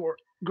Gregor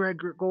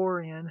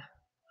Gregorian,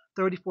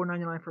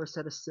 34.99 for a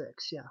set of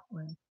six. Yeah.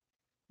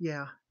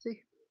 Yeah.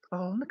 See?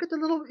 Oh, look at the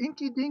little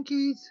inky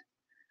dinkies.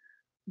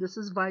 This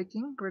is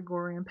Viking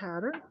Gregorian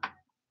pattern.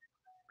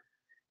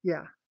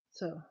 Yeah.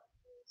 So,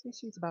 see,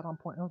 she's about on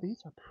point. Oh,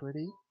 these are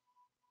pretty.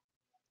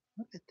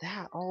 Look at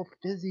that, all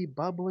fizzy,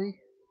 bubbly.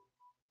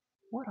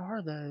 What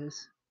are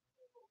those?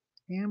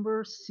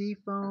 Amber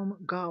seafoam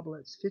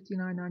goblets,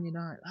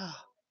 59.99.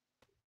 Ah,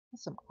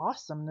 that's some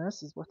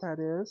awesomeness, is what that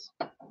is.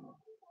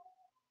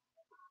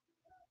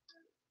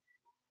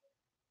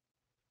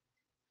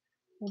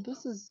 Well,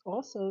 this is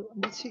also.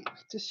 Does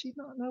she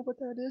not know what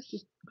that is?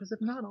 Just because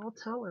if not, I'll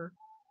tell her.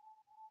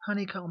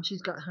 Honeycomb.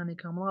 She's got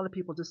honeycomb. A lot of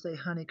people just say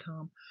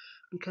honeycomb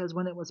because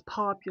when it was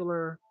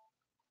popular,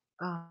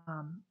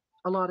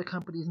 a lot of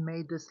companies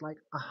made this like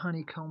a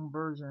honeycomb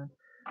version.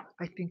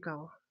 I think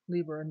I'll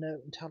leave her a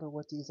note and tell her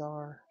what these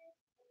are.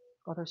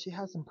 Although she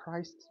has them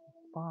priced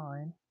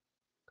fine.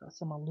 Got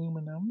some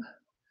aluminum.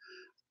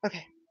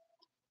 Okay,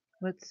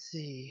 let's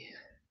see.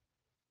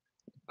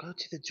 Go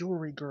to the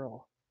jewelry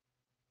girl,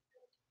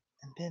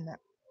 and then that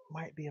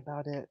might be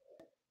about it.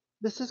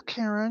 This is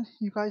Karen.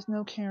 You guys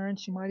know Karen.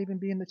 She might even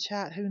be in the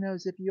chat. Who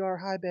knows if you are?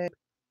 Hi, babe.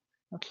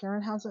 Now,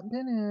 Karen hasn't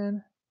been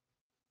in.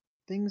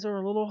 Things are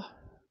a little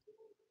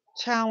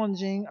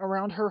challenging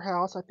around her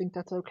house. I think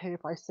that's okay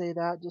if I say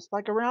that, just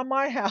like around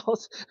my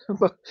house.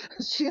 But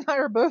she and I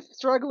are both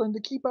struggling to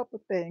keep up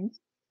with things.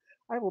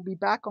 I will be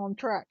back on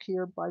track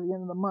here by the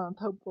end of the month,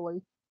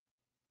 hopefully.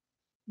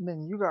 And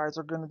then you guys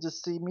are going to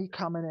just see me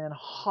coming in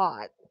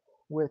hot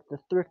with the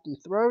Thrifty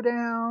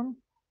Throwdown,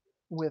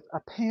 with a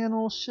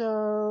panel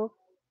show,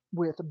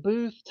 with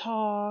booth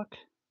talk.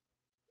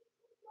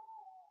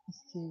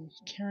 Let's see,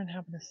 is Karen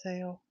having a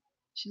sale?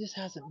 She just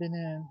hasn't been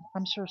in.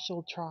 I'm sure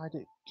she'll try to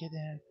get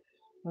in.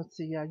 Let's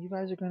see, yeah, you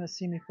guys are going to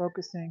see me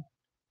focusing.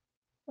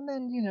 And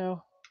then,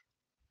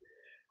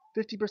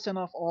 50%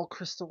 off all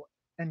crystal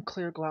and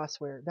clear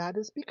glassware. That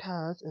is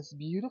because, as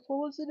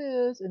beautiful as it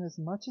is, and as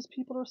much as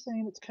people are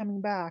saying it's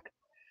coming back,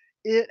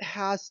 it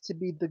has to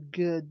be the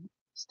good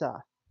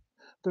stuff.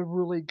 The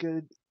really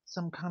good,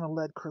 some kind of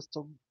lead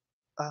crystal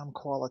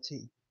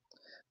quality.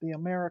 The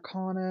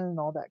Americana and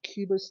all that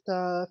Cuba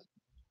stuff,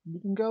 you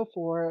can go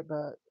for it,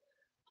 but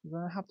you're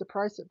going to have to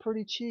price it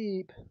pretty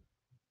cheap.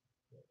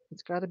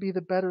 It's got to be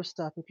the better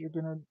stuff if you're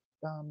going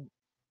to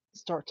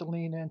start to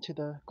lean into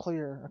the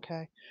clear, okay?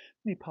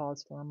 Let me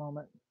pause for a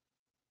moment.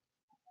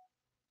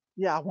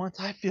 Yeah, once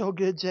I feel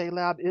good,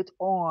 JLab, it's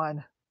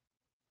on.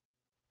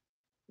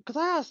 Because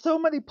I have so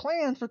many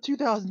plans for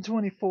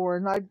 2024,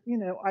 and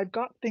I've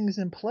got things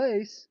in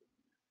place.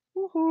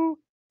 Woohoo!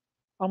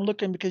 I'm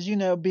looking because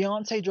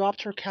Beyonce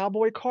dropped her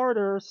Cowboy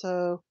Carter,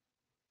 so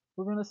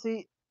we're gonna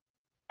see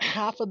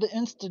half of the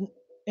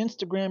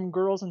Instagram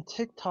girls and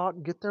TikTok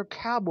get their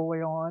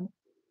cowboy on.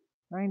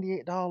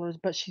 $98,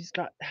 but she's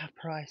got half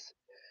price.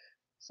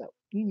 So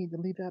you need to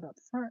leave that up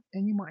front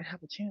and you might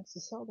have a chance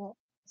to sell that,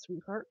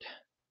 sweetheart.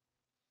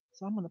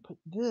 So I'm gonna put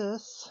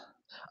this,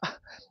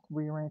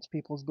 rearrange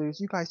people's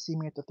booths. You guys see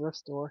me at the thrift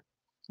store.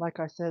 Like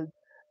I said,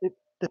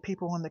 the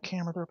people on the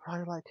camera, they're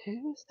probably like,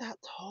 who's that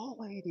tall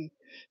lady?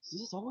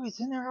 She's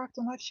always in there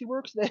acting like she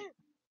works there,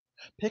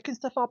 picking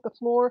stuff off the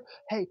floor.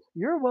 Hey,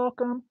 you're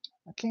welcome.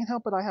 I can't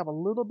help it. I have a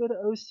little bit of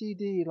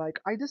OCD. Like,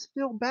 I just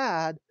feel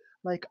bad.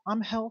 Like, I'm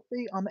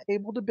healthy. I'm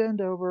able to bend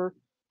over.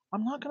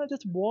 I'm not going to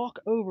just walk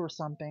over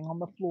something on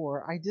the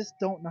floor. I just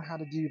don't know how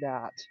to do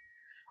that.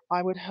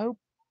 I would hope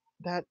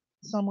that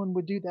someone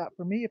would do that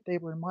for me if they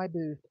were in my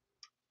booth.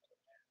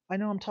 I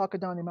know I'm talking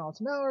 90 miles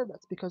an hour.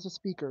 That's because of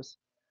speakers.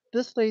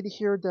 This lady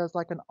here does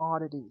like an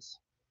oddities.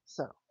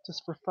 So,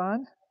 just for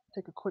fun,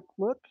 take a quick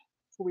look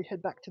before we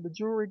head back to the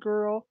jewelry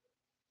girl.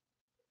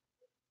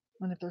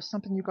 And if there's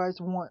something you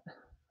guys want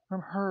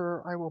from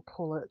her, I will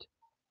pull it.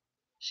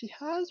 She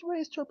has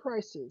raised her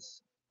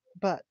prices,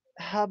 but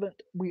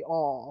haven't we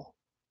all?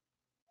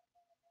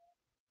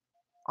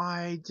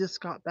 I just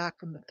got back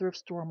from the thrift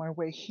store on my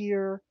way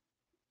here.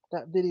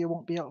 That video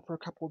won't be out for a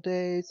couple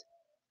days,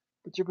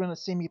 but you're going to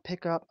see me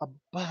pick up a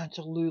bunch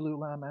of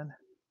Lululemon.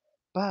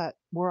 But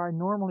where I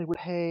normally would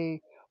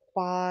pay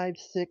 $5,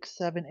 $6,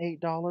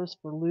 $7, $8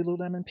 for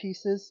Lululemon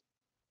pieces,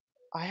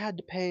 I had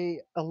to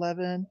pay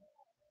 11,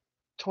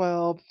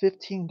 12,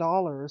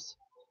 $15.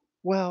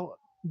 Well,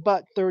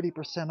 but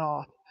 30%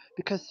 off.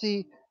 Because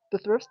see, the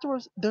thrift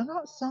stores, they're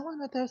not selling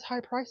at those high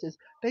prices.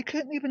 They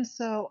couldn't even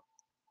sell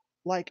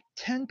like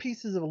 10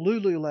 pieces of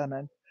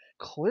Lululemon,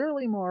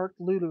 clearly marked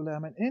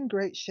Lululemon in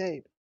great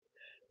shape.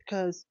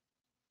 Because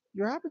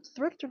your average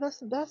thrifter,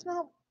 that's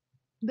not,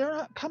 they're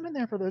not coming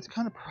there for those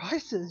kind of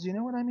prices. You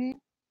know what I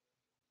mean?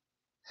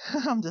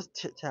 I'm just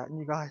chit chatting,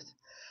 you guys.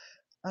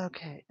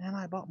 Okay, and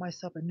I bought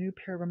myself a new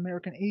pair of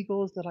American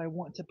Eagles that I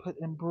want to put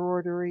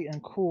embroidery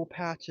and cool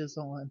patches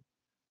on.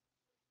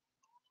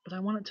 But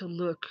I want it to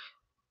look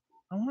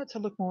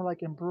more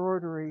like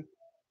embroidery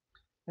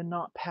and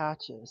not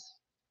patches.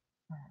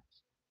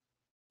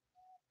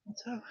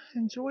 So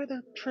enjoy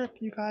the trip,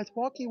 you guys.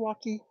 Walkie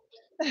walkie.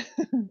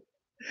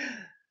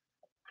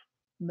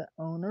 The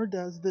owner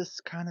does this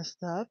kind of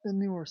stuff, the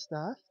newer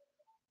stuff,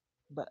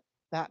 but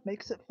that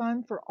makes it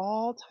fun for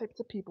all types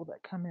of people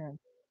that come in.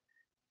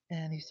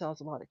 And he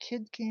sells a lot of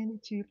kids candy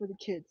too for the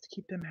kids to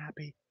keep them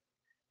happy.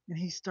 And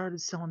he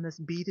started selling this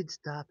beaded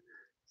stuff.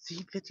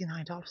 See,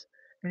 $59.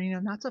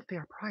 And that's a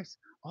fair price.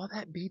 All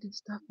that beaded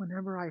stuff,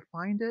 whenever I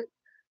find it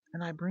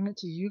and I bring it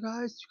to you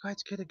guys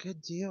get a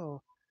good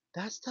deal.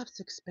 That stuff's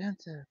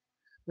expensive.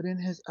 But in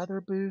his other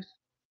booth,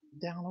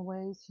 down a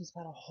ways, he's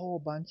got a whole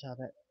bunch of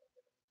it.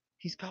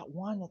 He's got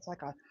one that's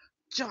like a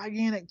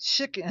gigantic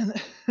chicken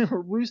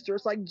or rooster.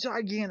 It's like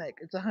gigantic.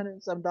 It's $100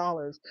 and some.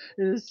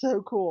 It is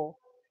so cool.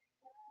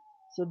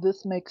 So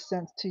this makes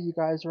sense to you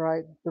guys,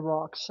 right? The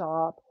rock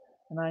shop.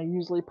 And I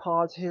usually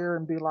pause here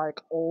and be like,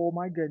 oh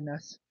my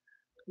goodness.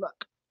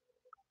 Look,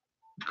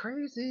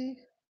 crazy.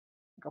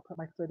 I'll put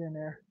my foot in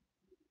there.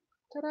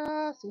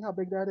 Ta-da! See how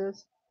big that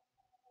is?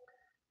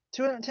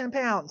 210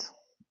 pounds.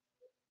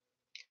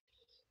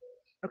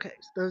 Okay,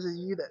 so those of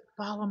you that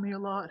follow me a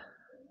lot,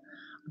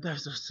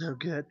 those are so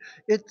good.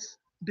 It's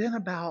been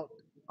about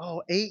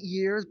 8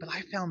 years, but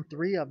I found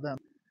three of them.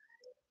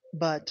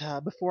 But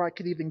before I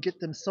could even get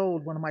them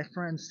sold, one of my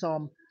friends saw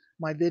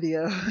my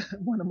video.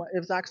 It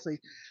was actually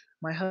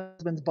my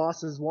husband's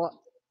boss's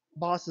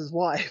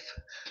wife.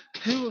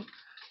 Who,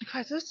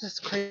 guys, this is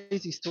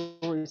crazy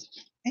stories.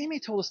 Amy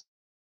told us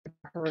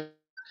her.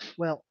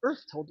 Well,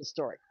 Earth told the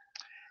story.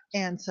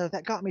 And so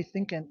that got me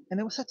thinking, and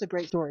it was such a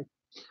great story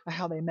of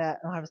how they met.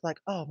 And I was like,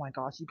 oh my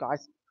gosh, you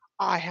guys,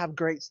 I have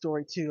great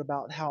story too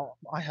about how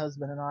my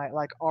husband and I,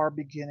 like our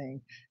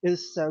beginning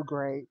is so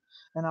great.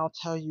 And I'll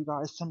tell you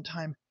guys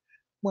sometime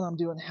when I'm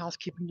doing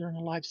housekeeping during a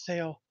live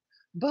sale.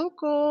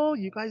 Vocal,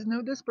 you guys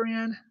know this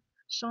brand.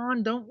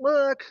 Sean, don't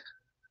look.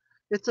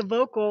 It's a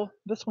Vocal.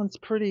 This one's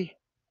pretty.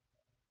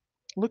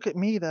 Look at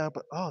me though,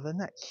 but oh, isn't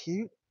that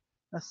cute?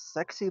 A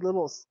sexy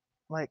little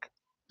like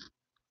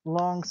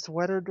long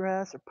sweater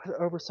dress or put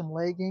it over some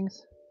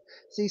leggings.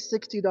 See,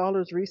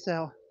 $60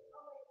 resale.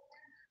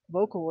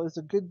 Vocal is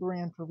a good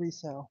brand for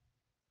resale.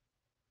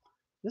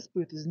 This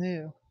booth is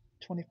new.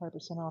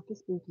 25% off.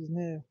 This booth is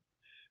new.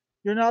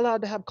 You're not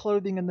allowed to have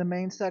clothing in the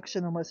main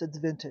section unless it's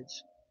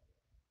vintage.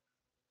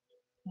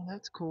 Well,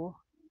 that's cool.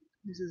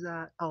 This is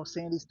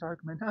Sandy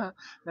Starkman.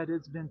 That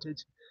is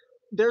vintage.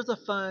 There's a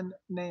fun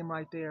name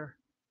right there.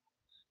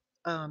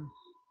 Um,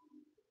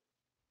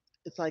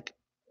 it's like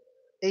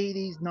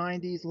 80s,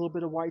 90s, a little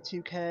bit of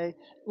Y2K.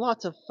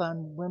 Lots of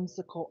fun,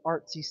 whimsical,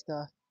 artsy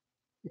stuff.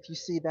 If you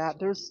see that,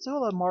 there's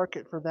still a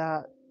market for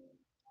that.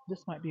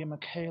 This might be a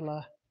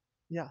Michaela.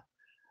 Yeah,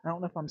 I don't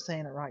know if I'm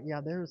saying it right.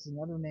 Yeah, there's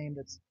another name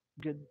that's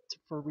good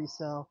for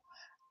resale.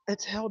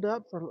 It's held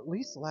up for at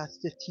least the last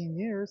 15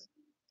 years.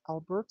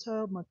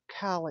 Alberto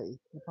McCallie,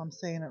 if I'm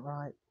saying it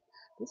right.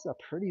 This is a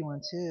pretty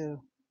one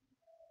too.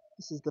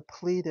 This is the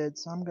pleated,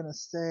 so I'm gonna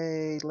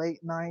say late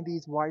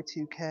 90s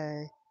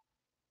Y2K.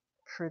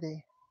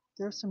 Pretty.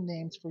 There's some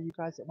names for you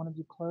guys that want to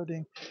do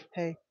clothing.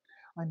 Hey,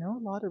 I know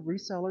a lot of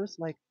resellers,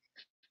 like,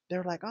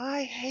 they're like,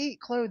 I hate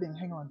clothing.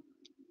 Hang on.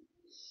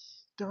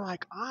 They're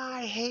like,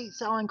 I hate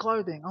selling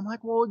clothing. I'm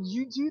like, well,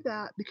 you do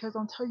that because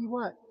I'll tell you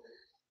what,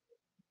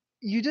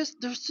 there's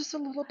just a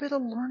little bit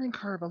of learning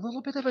curve, a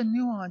little bit of a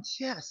nuance.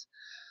 Yes.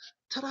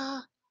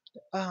 Ta-da.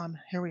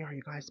 Here we are,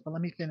 you guys, but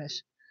let me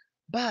finish.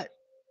 But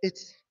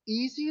it's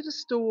easy to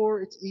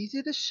store, it's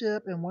easy to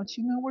ship, and once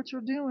you know what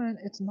you're doing,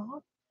 it's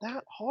not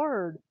that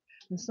hard.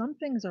 And some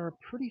things are a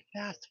pretty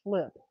fast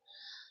flip.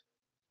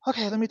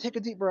 Okay, let me take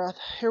a deep breath.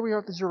 Here we are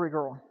at the Jewelry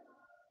Girl.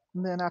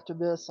 And then after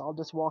this, I'll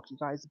just walk you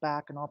guys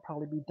back and I'll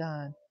probably be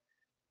done.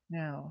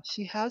 Now,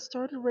 she has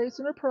started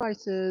raising her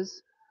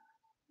prices,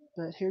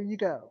 but here you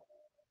go.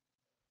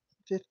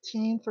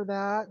 15 for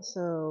that.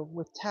 So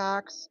with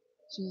tax,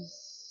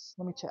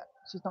 let me check.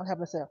 She's not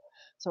having a sale.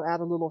 So add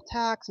a little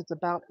tax. It's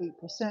about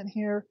 8%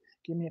 here.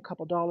 Give me a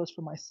couple dollars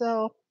for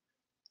myself.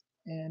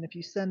 And if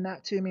you send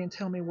that to me and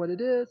tell me what it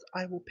is,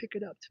 I will pick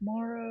it up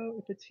tomorrow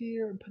if it's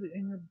here and put it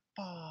in your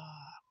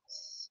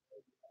box.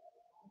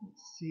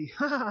 Let's see.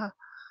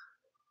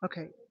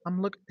 Okay,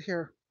 I'm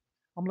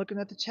looking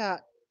at the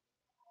chat.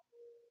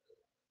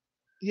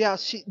 Yeah,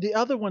 the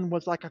other one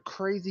was like a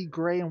crazy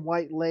gray and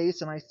white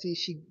lace, and I see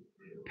she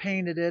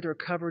painted it or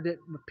covered it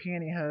with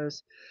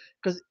pantyhose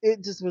because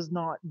it just was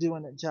not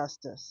doing it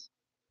justice.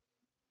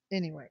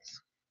 Anyways,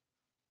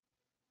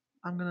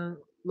 I'm gonna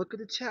look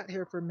at the chat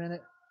here for a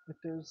minute.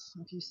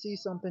 If you see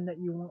something that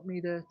you want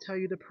me to tell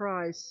you the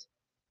price,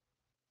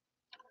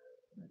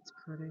 that's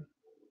pretty.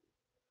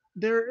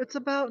 It's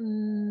about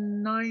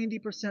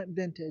 90%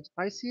 vintage.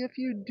 I see a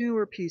few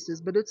newer pieces,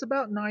 but it's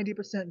about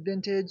 90%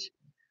 vintage.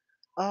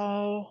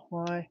 Oh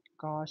my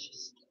gosh,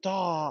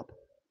 stop.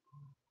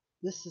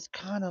 This is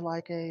kind of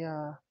like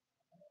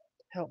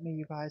help me,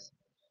 you guys.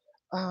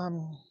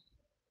 Um,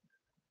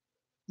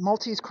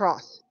 Maltese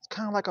cross. It's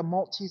kind of like a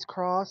Maltese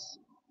cross.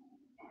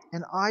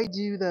 And I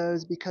do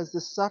those because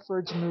the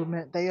suffrage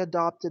movement, they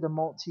adopted a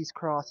Maltese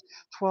cross.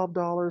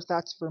 $12,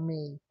 that's for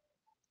me.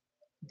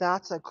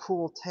 That's a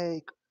cool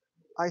take.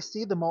 I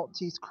see the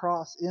Maltese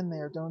cross in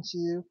there, don't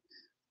you?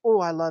 Oh,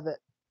 I love it.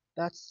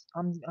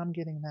 I'm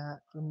getting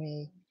that for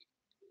me.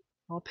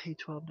 I'll pay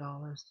 $12.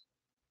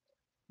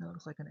 That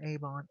looks like an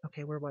Avon.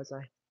 Okay, where was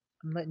I?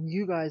 I'm letting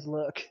you guys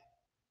look.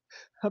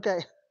 Okay,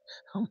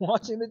 I'm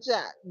watching the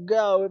chat.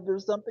 Go if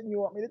there's something you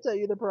want me to tell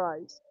you the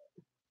price.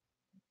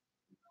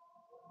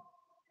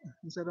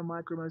 Instead of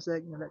micro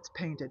mosaic, no, that's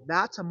painted.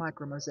 That's a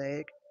micro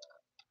mosaic.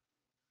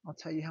 I'll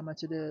tell you how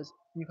much it is.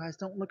 You guys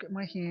don't look at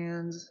my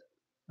hands.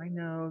 I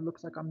know, it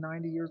looks like I'm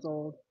 90 years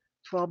old.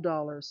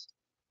 $12.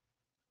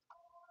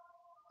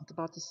 It's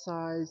about the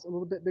size, a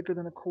little bit bigger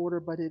than a quarter,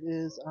 but it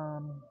is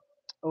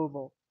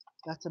oval.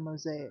 That's a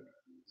mosaic.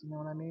 You know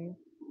what I mean?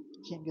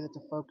 Can't get it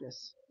to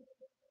focus.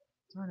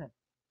 Darn it.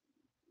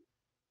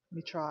 Let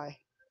me try.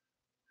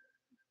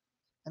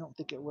 I don't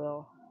think it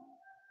will.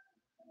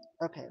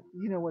 Okay,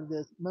 you know what it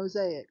is.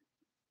 Mosaic.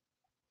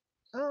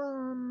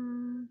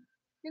 Um,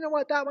 you know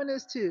what? That one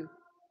is too.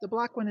 The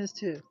black one is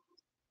too.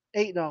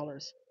 $8.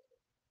 A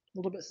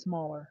little bit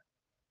smaller.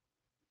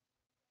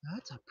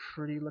 That's a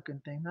pretty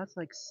looking thing. That's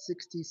like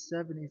 60s,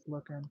 70s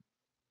looking.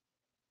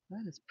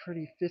 That is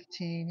pretty.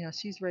 15. Yeah,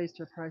 she's raised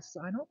her prices.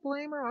 I don't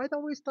blame her. I'd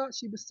always thought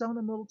she was selling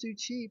them a little too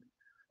cheap.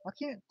 I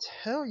can't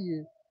tell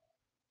you.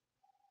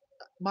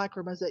 Mike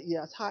reminds that.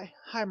 Yes. Hi,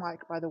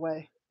 Mike. By the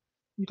way,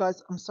 you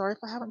guys. I'm sorry if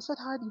I haven't said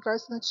hi to you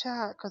guys in the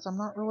chat because I'm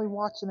not really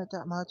watching it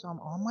that much. I'm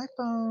on my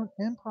phone,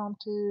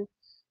 impromptu.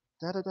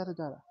 Da da da da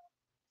da.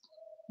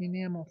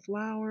 Enamel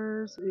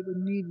flowers. It would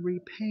need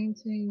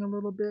repainting a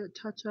little bit.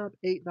 Touch up.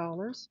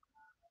 $8.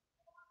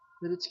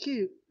 But it's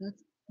cute.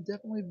 That's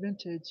definitely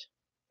vintage.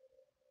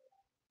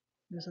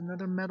 There's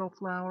another metal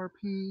flower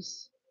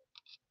piece.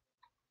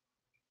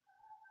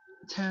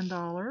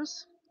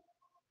 $10.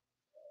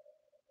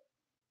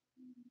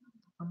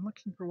 I'm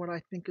looking for what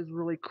I think is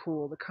really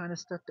cool. The kind of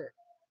stuff that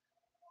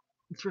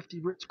Thrifty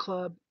Rich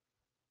Club,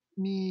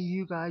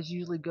 you guys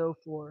usually go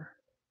for.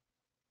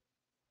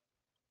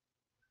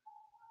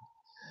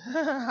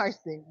 I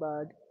think,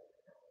 bud.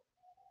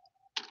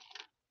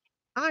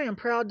 I am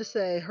proud to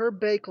say her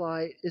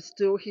Bakelite is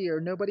still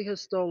here. Nobody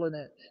has stolen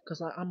it. Because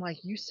I'm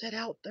like, you set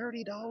out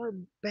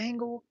 $30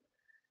 bangle?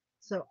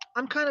 So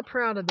I'm kind of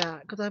proud of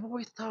that. Because I've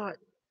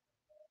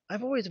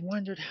always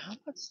wondered how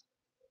much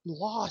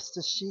loss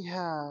does she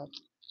have?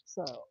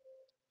 So,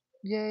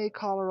 yay,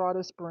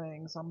 Colorado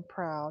Springs. I'm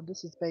proud.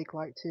 This is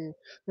Bakelite too.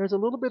 There's a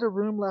little bit of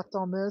room left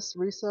on this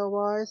resale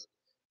wise,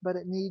 but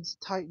it needs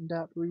tightened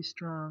up,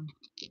 restrung.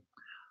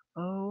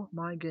 Oh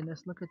my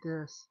goodness, look at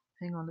this.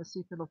 Hang on, let's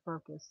see if it'll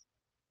focus.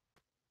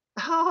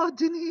 Oh,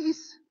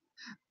 Denise.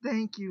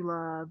 Thank you,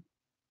 love.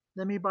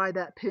 Let me buy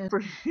that pin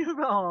for you.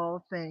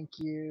 Oh, thank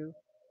you.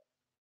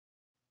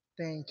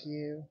 Thank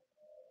you.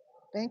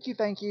 Thank you,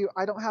 thank you.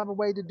 I don't have a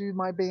way to do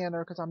my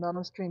banner because I'm not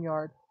on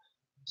StreamYard.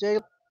 Jay,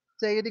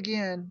 say it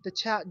again. The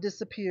chat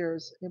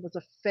disappears. It was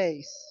a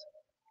face.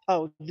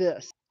 Oh,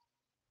 this.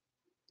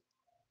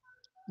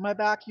 My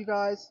back, you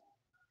guys.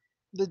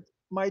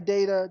 My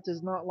data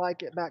does not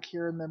like it back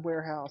here in the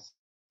warehouse.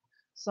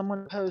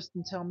 Someone post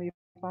and tell me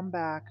if I'm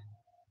back.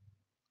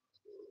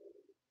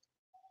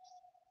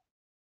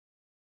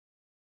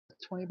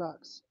 20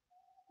 bucks.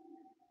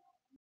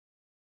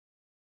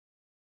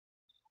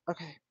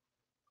 Okay,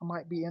 I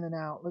might be in and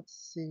out. Let's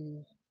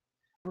see.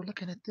 We're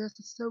looking at this.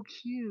 It's so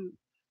cute.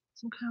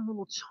 Some kind of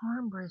little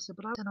charm bracelet,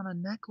 but I want it on a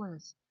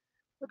necklace.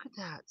 Look at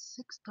that.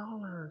 $6.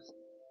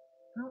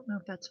 I don't know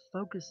if that's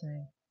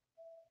focusing.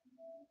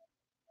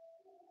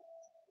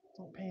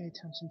 Don't pay any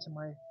attention to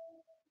my.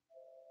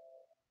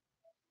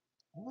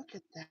 Look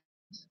at that.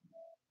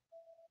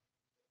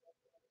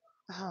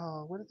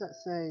 Oh, what does that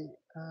say?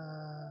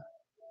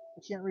 I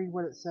can't read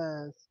what it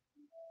says.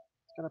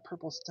 It's got a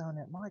purple stone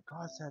in it. My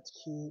gosh, that's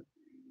cute.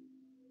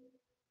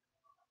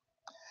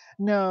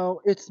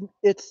 No, it's.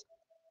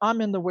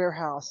 I'm in the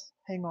warehouse.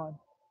 Hang on.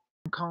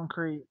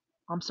 Concrete.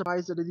 I'm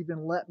surprised that it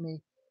even let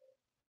me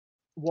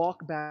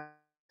walk back.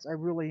 I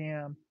really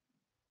am.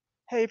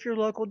 Hey, if you're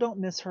local, don't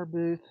miss her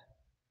booth.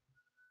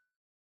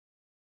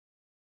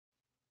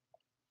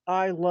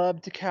 I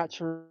love to catch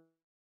her.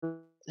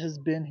 Has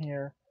been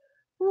here.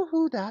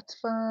 Woohoo, that's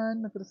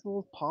fun. Look at this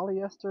little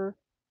polyester.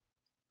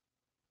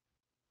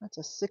 That's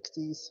a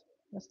 60s.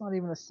 That's not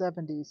even a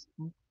 70s.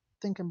 I'm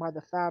thinking by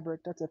the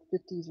fabric, that's a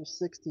 50s or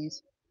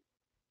 60s.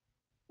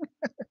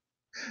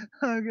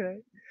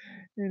 Okay.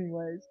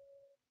 Anyways.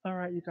 All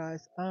right, you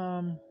guys.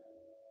 Let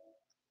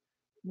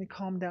me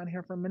calm down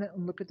here for a minute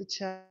and look at the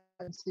chat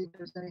and see if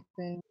there's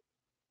anything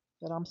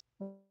that I'm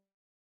sending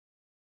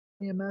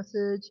me a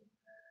message.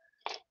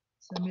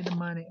 Send me the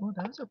money. Oh,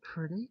 those are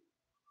pretty.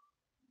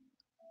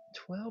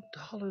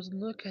 $12.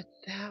 Look at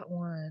that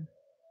one.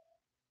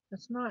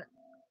 That's not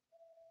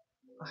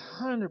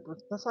 100%.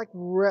 That's like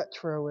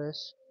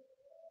retro-ish.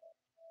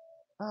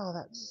 Oh,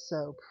 that's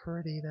so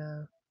pretty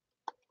though.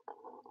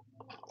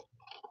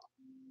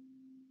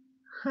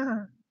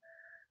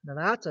 Now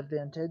that's a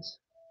vintage.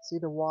 See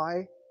the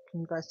Y? Can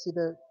you guys see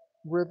the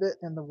rivet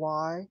and the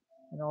Y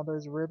and all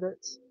those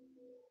rivets?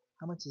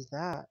 How much is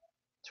that?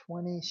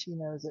 20, she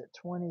knows it.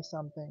 20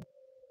 something.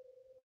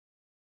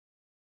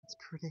 That's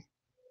pretty.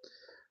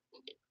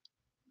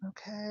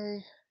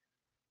 Okay.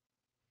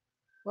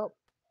 Well,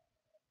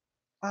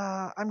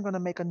 I'm going to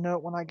make a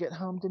note when I get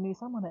home,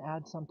 Denise. I'm going to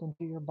add something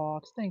to your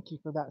box. Thank you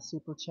for that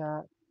super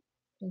chat.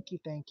 Thank you,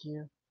 thank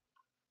you.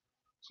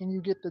 Can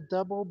you get the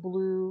double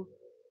blue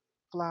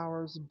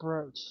flowers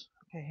brooch?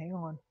 Okay, hang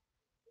on.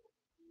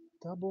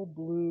 Double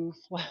blue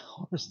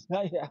flowers.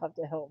 Now you have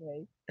to help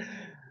me.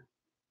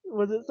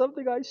 Was it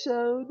something I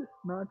showed?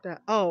 Not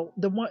that. Oh,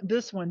 the one,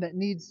 this one that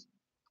needs.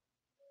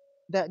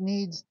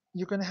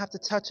 You're gonna have to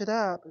touch it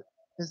up.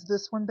 Is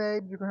this one,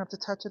 babe? You're gonna have to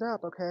touch it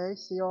up. Okay.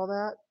 See all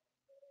that?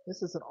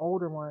 This is an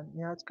older one.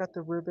 Yeah, it's got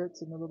the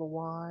rivets and the little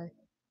Y.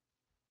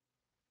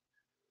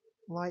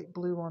 Light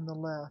blue on the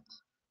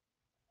left.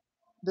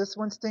 This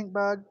one, stink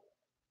bug.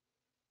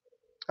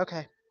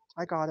 Okay,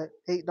 I got it.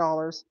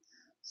 $8.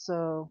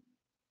 So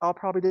I'll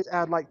probably just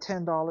add like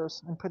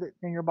 $10 and put it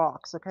in your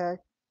box. Okay.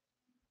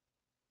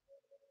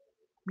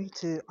 Me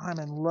too. I'm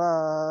in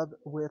love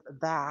with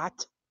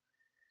that.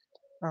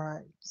 All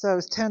right. So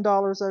is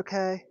 $10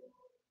 okay?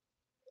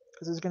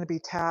 Because there's going to be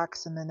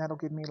tax, and then that'll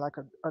give me like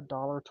a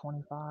dollar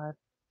 25.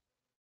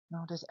 And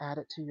I'll just add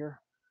it to your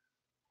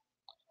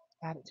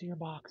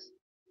box.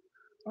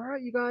 All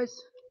right, you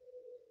guys.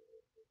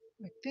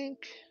 I think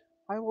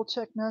I will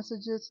check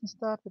messages and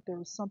stuff if there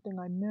was something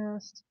I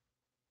missed.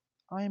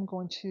 I am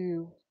going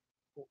to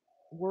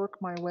work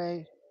my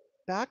way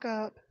back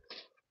up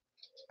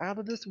out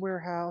of this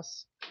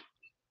warehouse.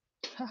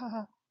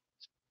 Oh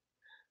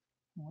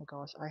my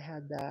gosh, I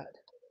had that.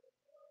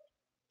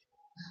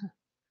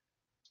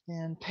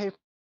 And pay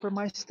for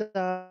my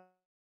stuff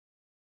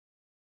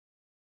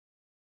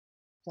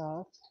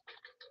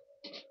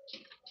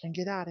and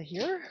get out of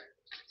here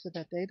so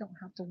that they don't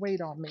have to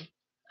wait on me.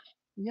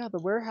 Yeah, the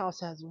warehouse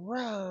has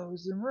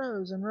rows and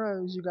rows and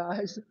rows, you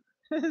guys.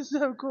 It's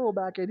so cool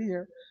back in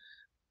here.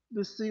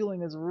 The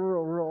ceiling is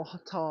real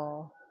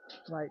tall.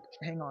 Like,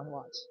 hang on,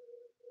 watch.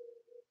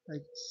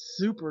 Like,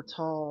 super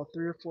tall,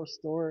 3 or 4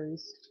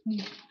 stories.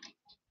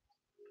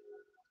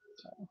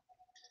 So,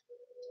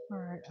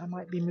 alright, I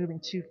might be moving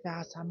too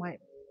fast. I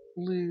might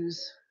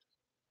lose.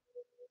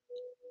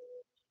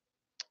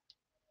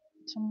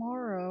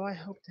 Tomorrow, I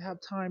hope to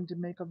have time to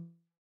make a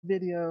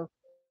video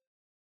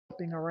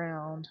hopping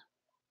around.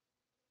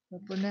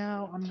 But for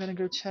now, I'm gonna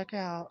go check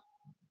out.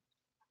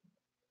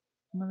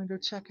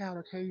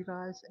 Okay, you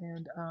guys?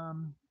 And,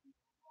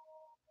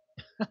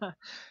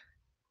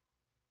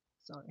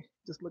 sorry,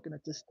 just looking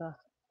at this stuff.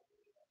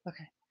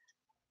 Okay,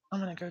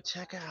 I'm gonna go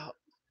check out.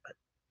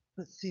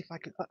 Let's see if I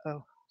can.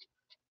 Uh-oh.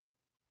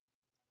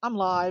 I'm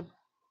live.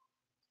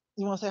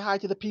 You want to say hi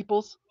to the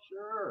peoples?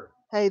 Sure.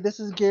 Hey, this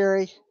is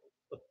Gary.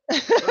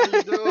 How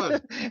you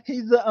doing?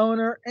 He's the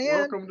owner,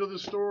 and Welcome to the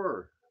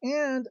store.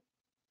 and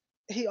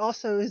he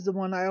also is the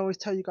one I always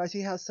tell you guys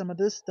he has some of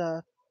this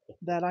stuff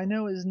that I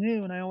know is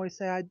new, and I always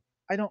say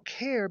I don't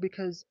care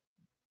because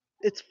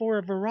it's for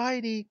a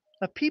variety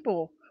of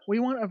people. We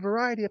want a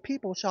variety of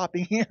people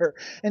shopping here,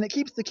 and it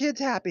keeps the kids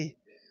happy.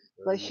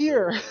 There Like you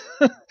go.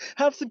 here,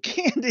 have some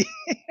candy.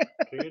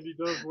 Candy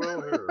does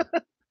well here.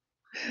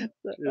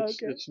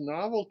 Okay. It's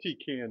novelty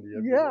candy.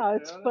 Have you Yeah,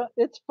 looked it's at it? fun.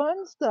 It's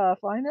fun stuff.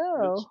 I It's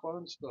know.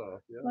 fun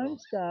stuff. Yeah. Fun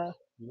stuff.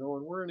 You know,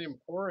 and we're an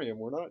emporium.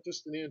 We're not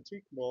just an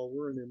antique mall.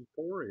 We're an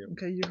emporium.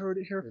 Okay, you heard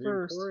it here And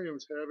first.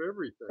 emporiums have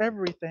everything.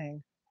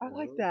 Everything. I You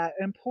like know, that.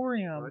 I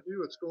Emporium.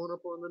 do. It's going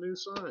up on the new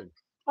sign.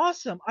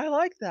 Awesome. I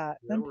like that.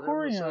 Yeah, we're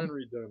having the sign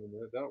Emporium. redone,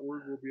 and that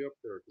word will be up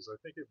there because I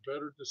think it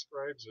better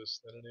describes us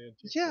than an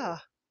antique Yeah,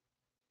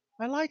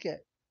 mall. I like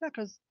it. Yeah,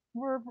 because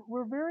we're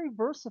very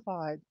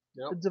versified,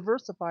 Yep.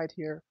 diversified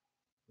here.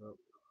 Yep.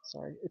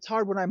 Sorry, it's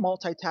hard when I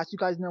multitask. You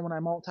guys know when I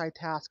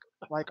multitask,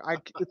 like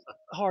it's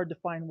hard to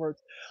find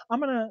words. I'm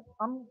gonna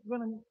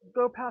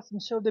go past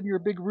and show them your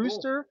big Cool.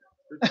 rooster.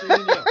 Good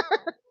seeing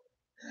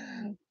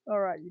you. All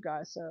right, you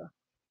guys. So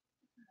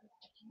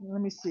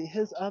let me see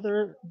his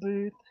other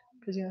booth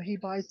because he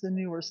buys the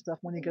newer stuff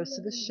when he goes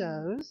to the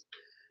shows.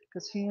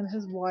 Because he and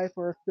his wife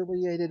are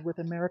affiliated with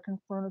American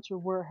Furniture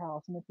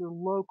Warehouse, and if you're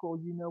local,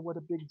 you know what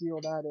a big deal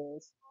that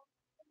is.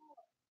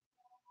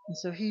 And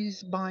so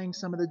he's buying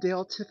some of the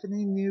Dale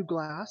Tiffany new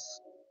glass.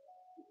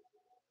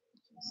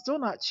 Still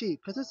not cheap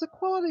because it's a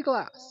quality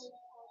glass,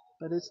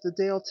 but it's the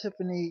Dale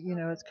Tiffany,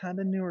 it's kind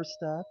of newer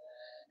stuff,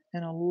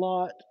 and a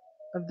lot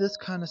of this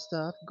kind of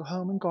stuff,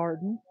 home and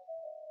garden,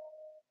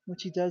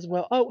 which he does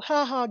well. Oh,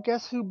 haha,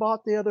 guess who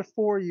bought the other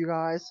four, you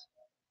guys?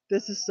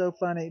 This is so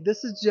funny.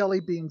 This is Jelly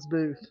Bean's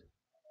booth.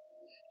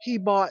 He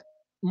bought,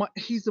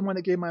 he's the one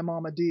that gave my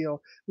mom a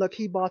deal. Look,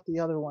 he bought the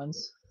other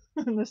ones.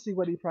 Let's see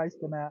what he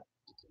priced them at.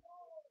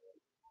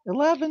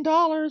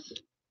 $11.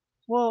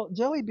 Well,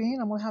 Jelly Bean,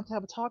 I'm gonna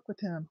have a talk with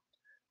him.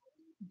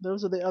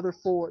 Those are the other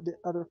four. The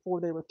other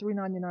four, they were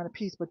 $3.99 a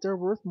piece, but they're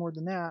worth more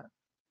than that.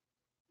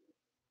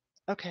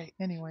 Okay.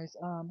 Anyways,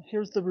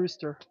 here's the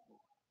rooster.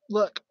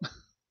 Look,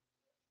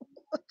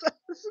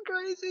 this is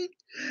crazy.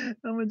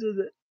 How much is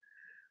it?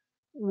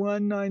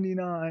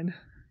 $1.99.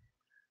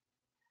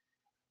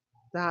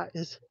 That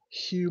is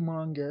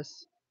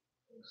humongous.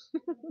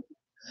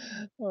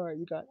 All right,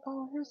 you got.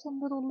 Oh, here's some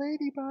little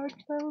ladybugs.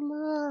 Oh,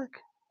 look.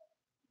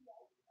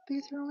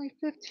 These are only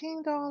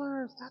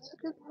 $15. That's a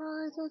good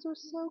price. Those are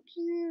so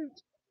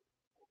cute.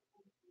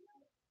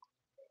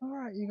 All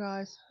right, you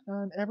guys.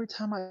 And every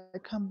time I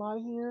come by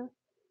here,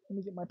 let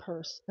me get my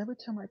purse. Every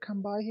time I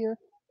come by here,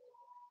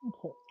 I'm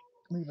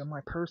leaving my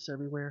purse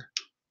everywhere.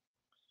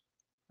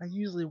 I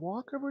usually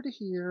walk over to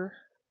here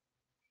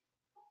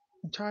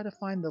and try to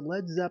find the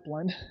Led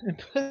Zeppelin and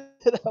put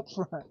it up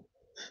front.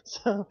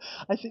 So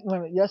I think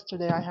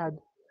yesterday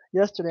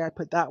I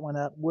put that one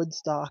up,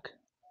 Woodstock.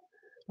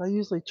 I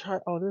usually try.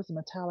 Oh, there's a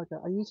Metallica.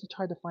 I usually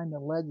try to find the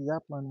Led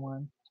Zeppelin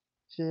one.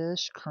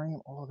 Fish cream.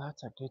 Oh,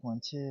 that's a good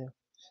one too.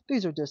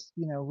 These are just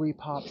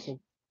repops of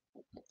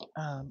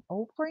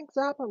oh, Frank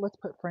Zappa. Let's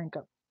put Frank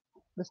up.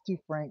 Let's do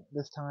Frank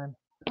this time.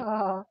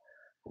 Uh,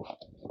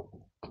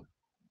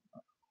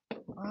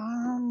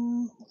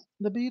 um,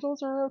 the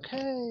Beatles are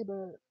okay,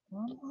 but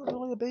I'm not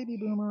really a baby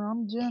boomer.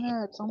 I'm Gen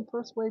X. I'm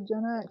first wave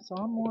Gen X, so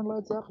I'm more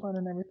Led Zeppelin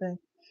and everything.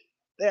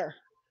 There.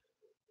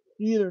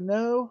 You either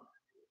know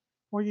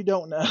or you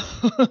don't know.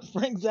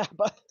 Frank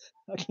Zappa.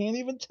 I can't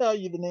even tell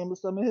you the name of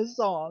some of his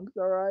songs.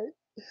 All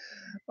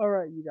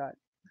right, you guys.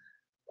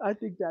 I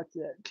think that's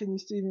it. Can you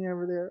see me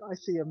over there? I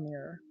see a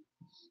mirror.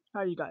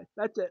 All right, you guys.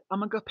 That's it. I'm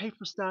gonna go pay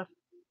for stuff.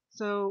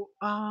 So,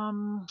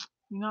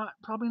 you're not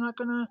probably not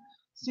gonna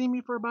see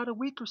me for about a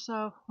week or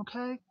so.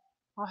 Okay.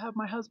 I'll have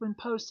my husband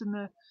post in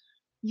the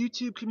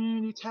YouTube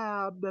community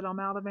tab that I'm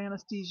out of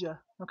anesthesia.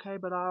 Okay,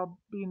 but I'll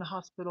be in the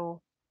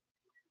hospital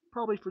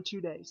probably for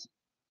 2 days.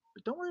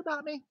 But don't worry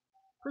about me.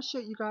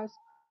 Appreciate you guys.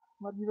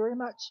 Love you very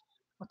much.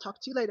 I'll talk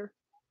to you later.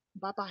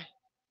 Bye bye.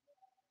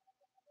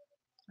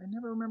 I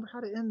never remember how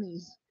to end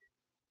these.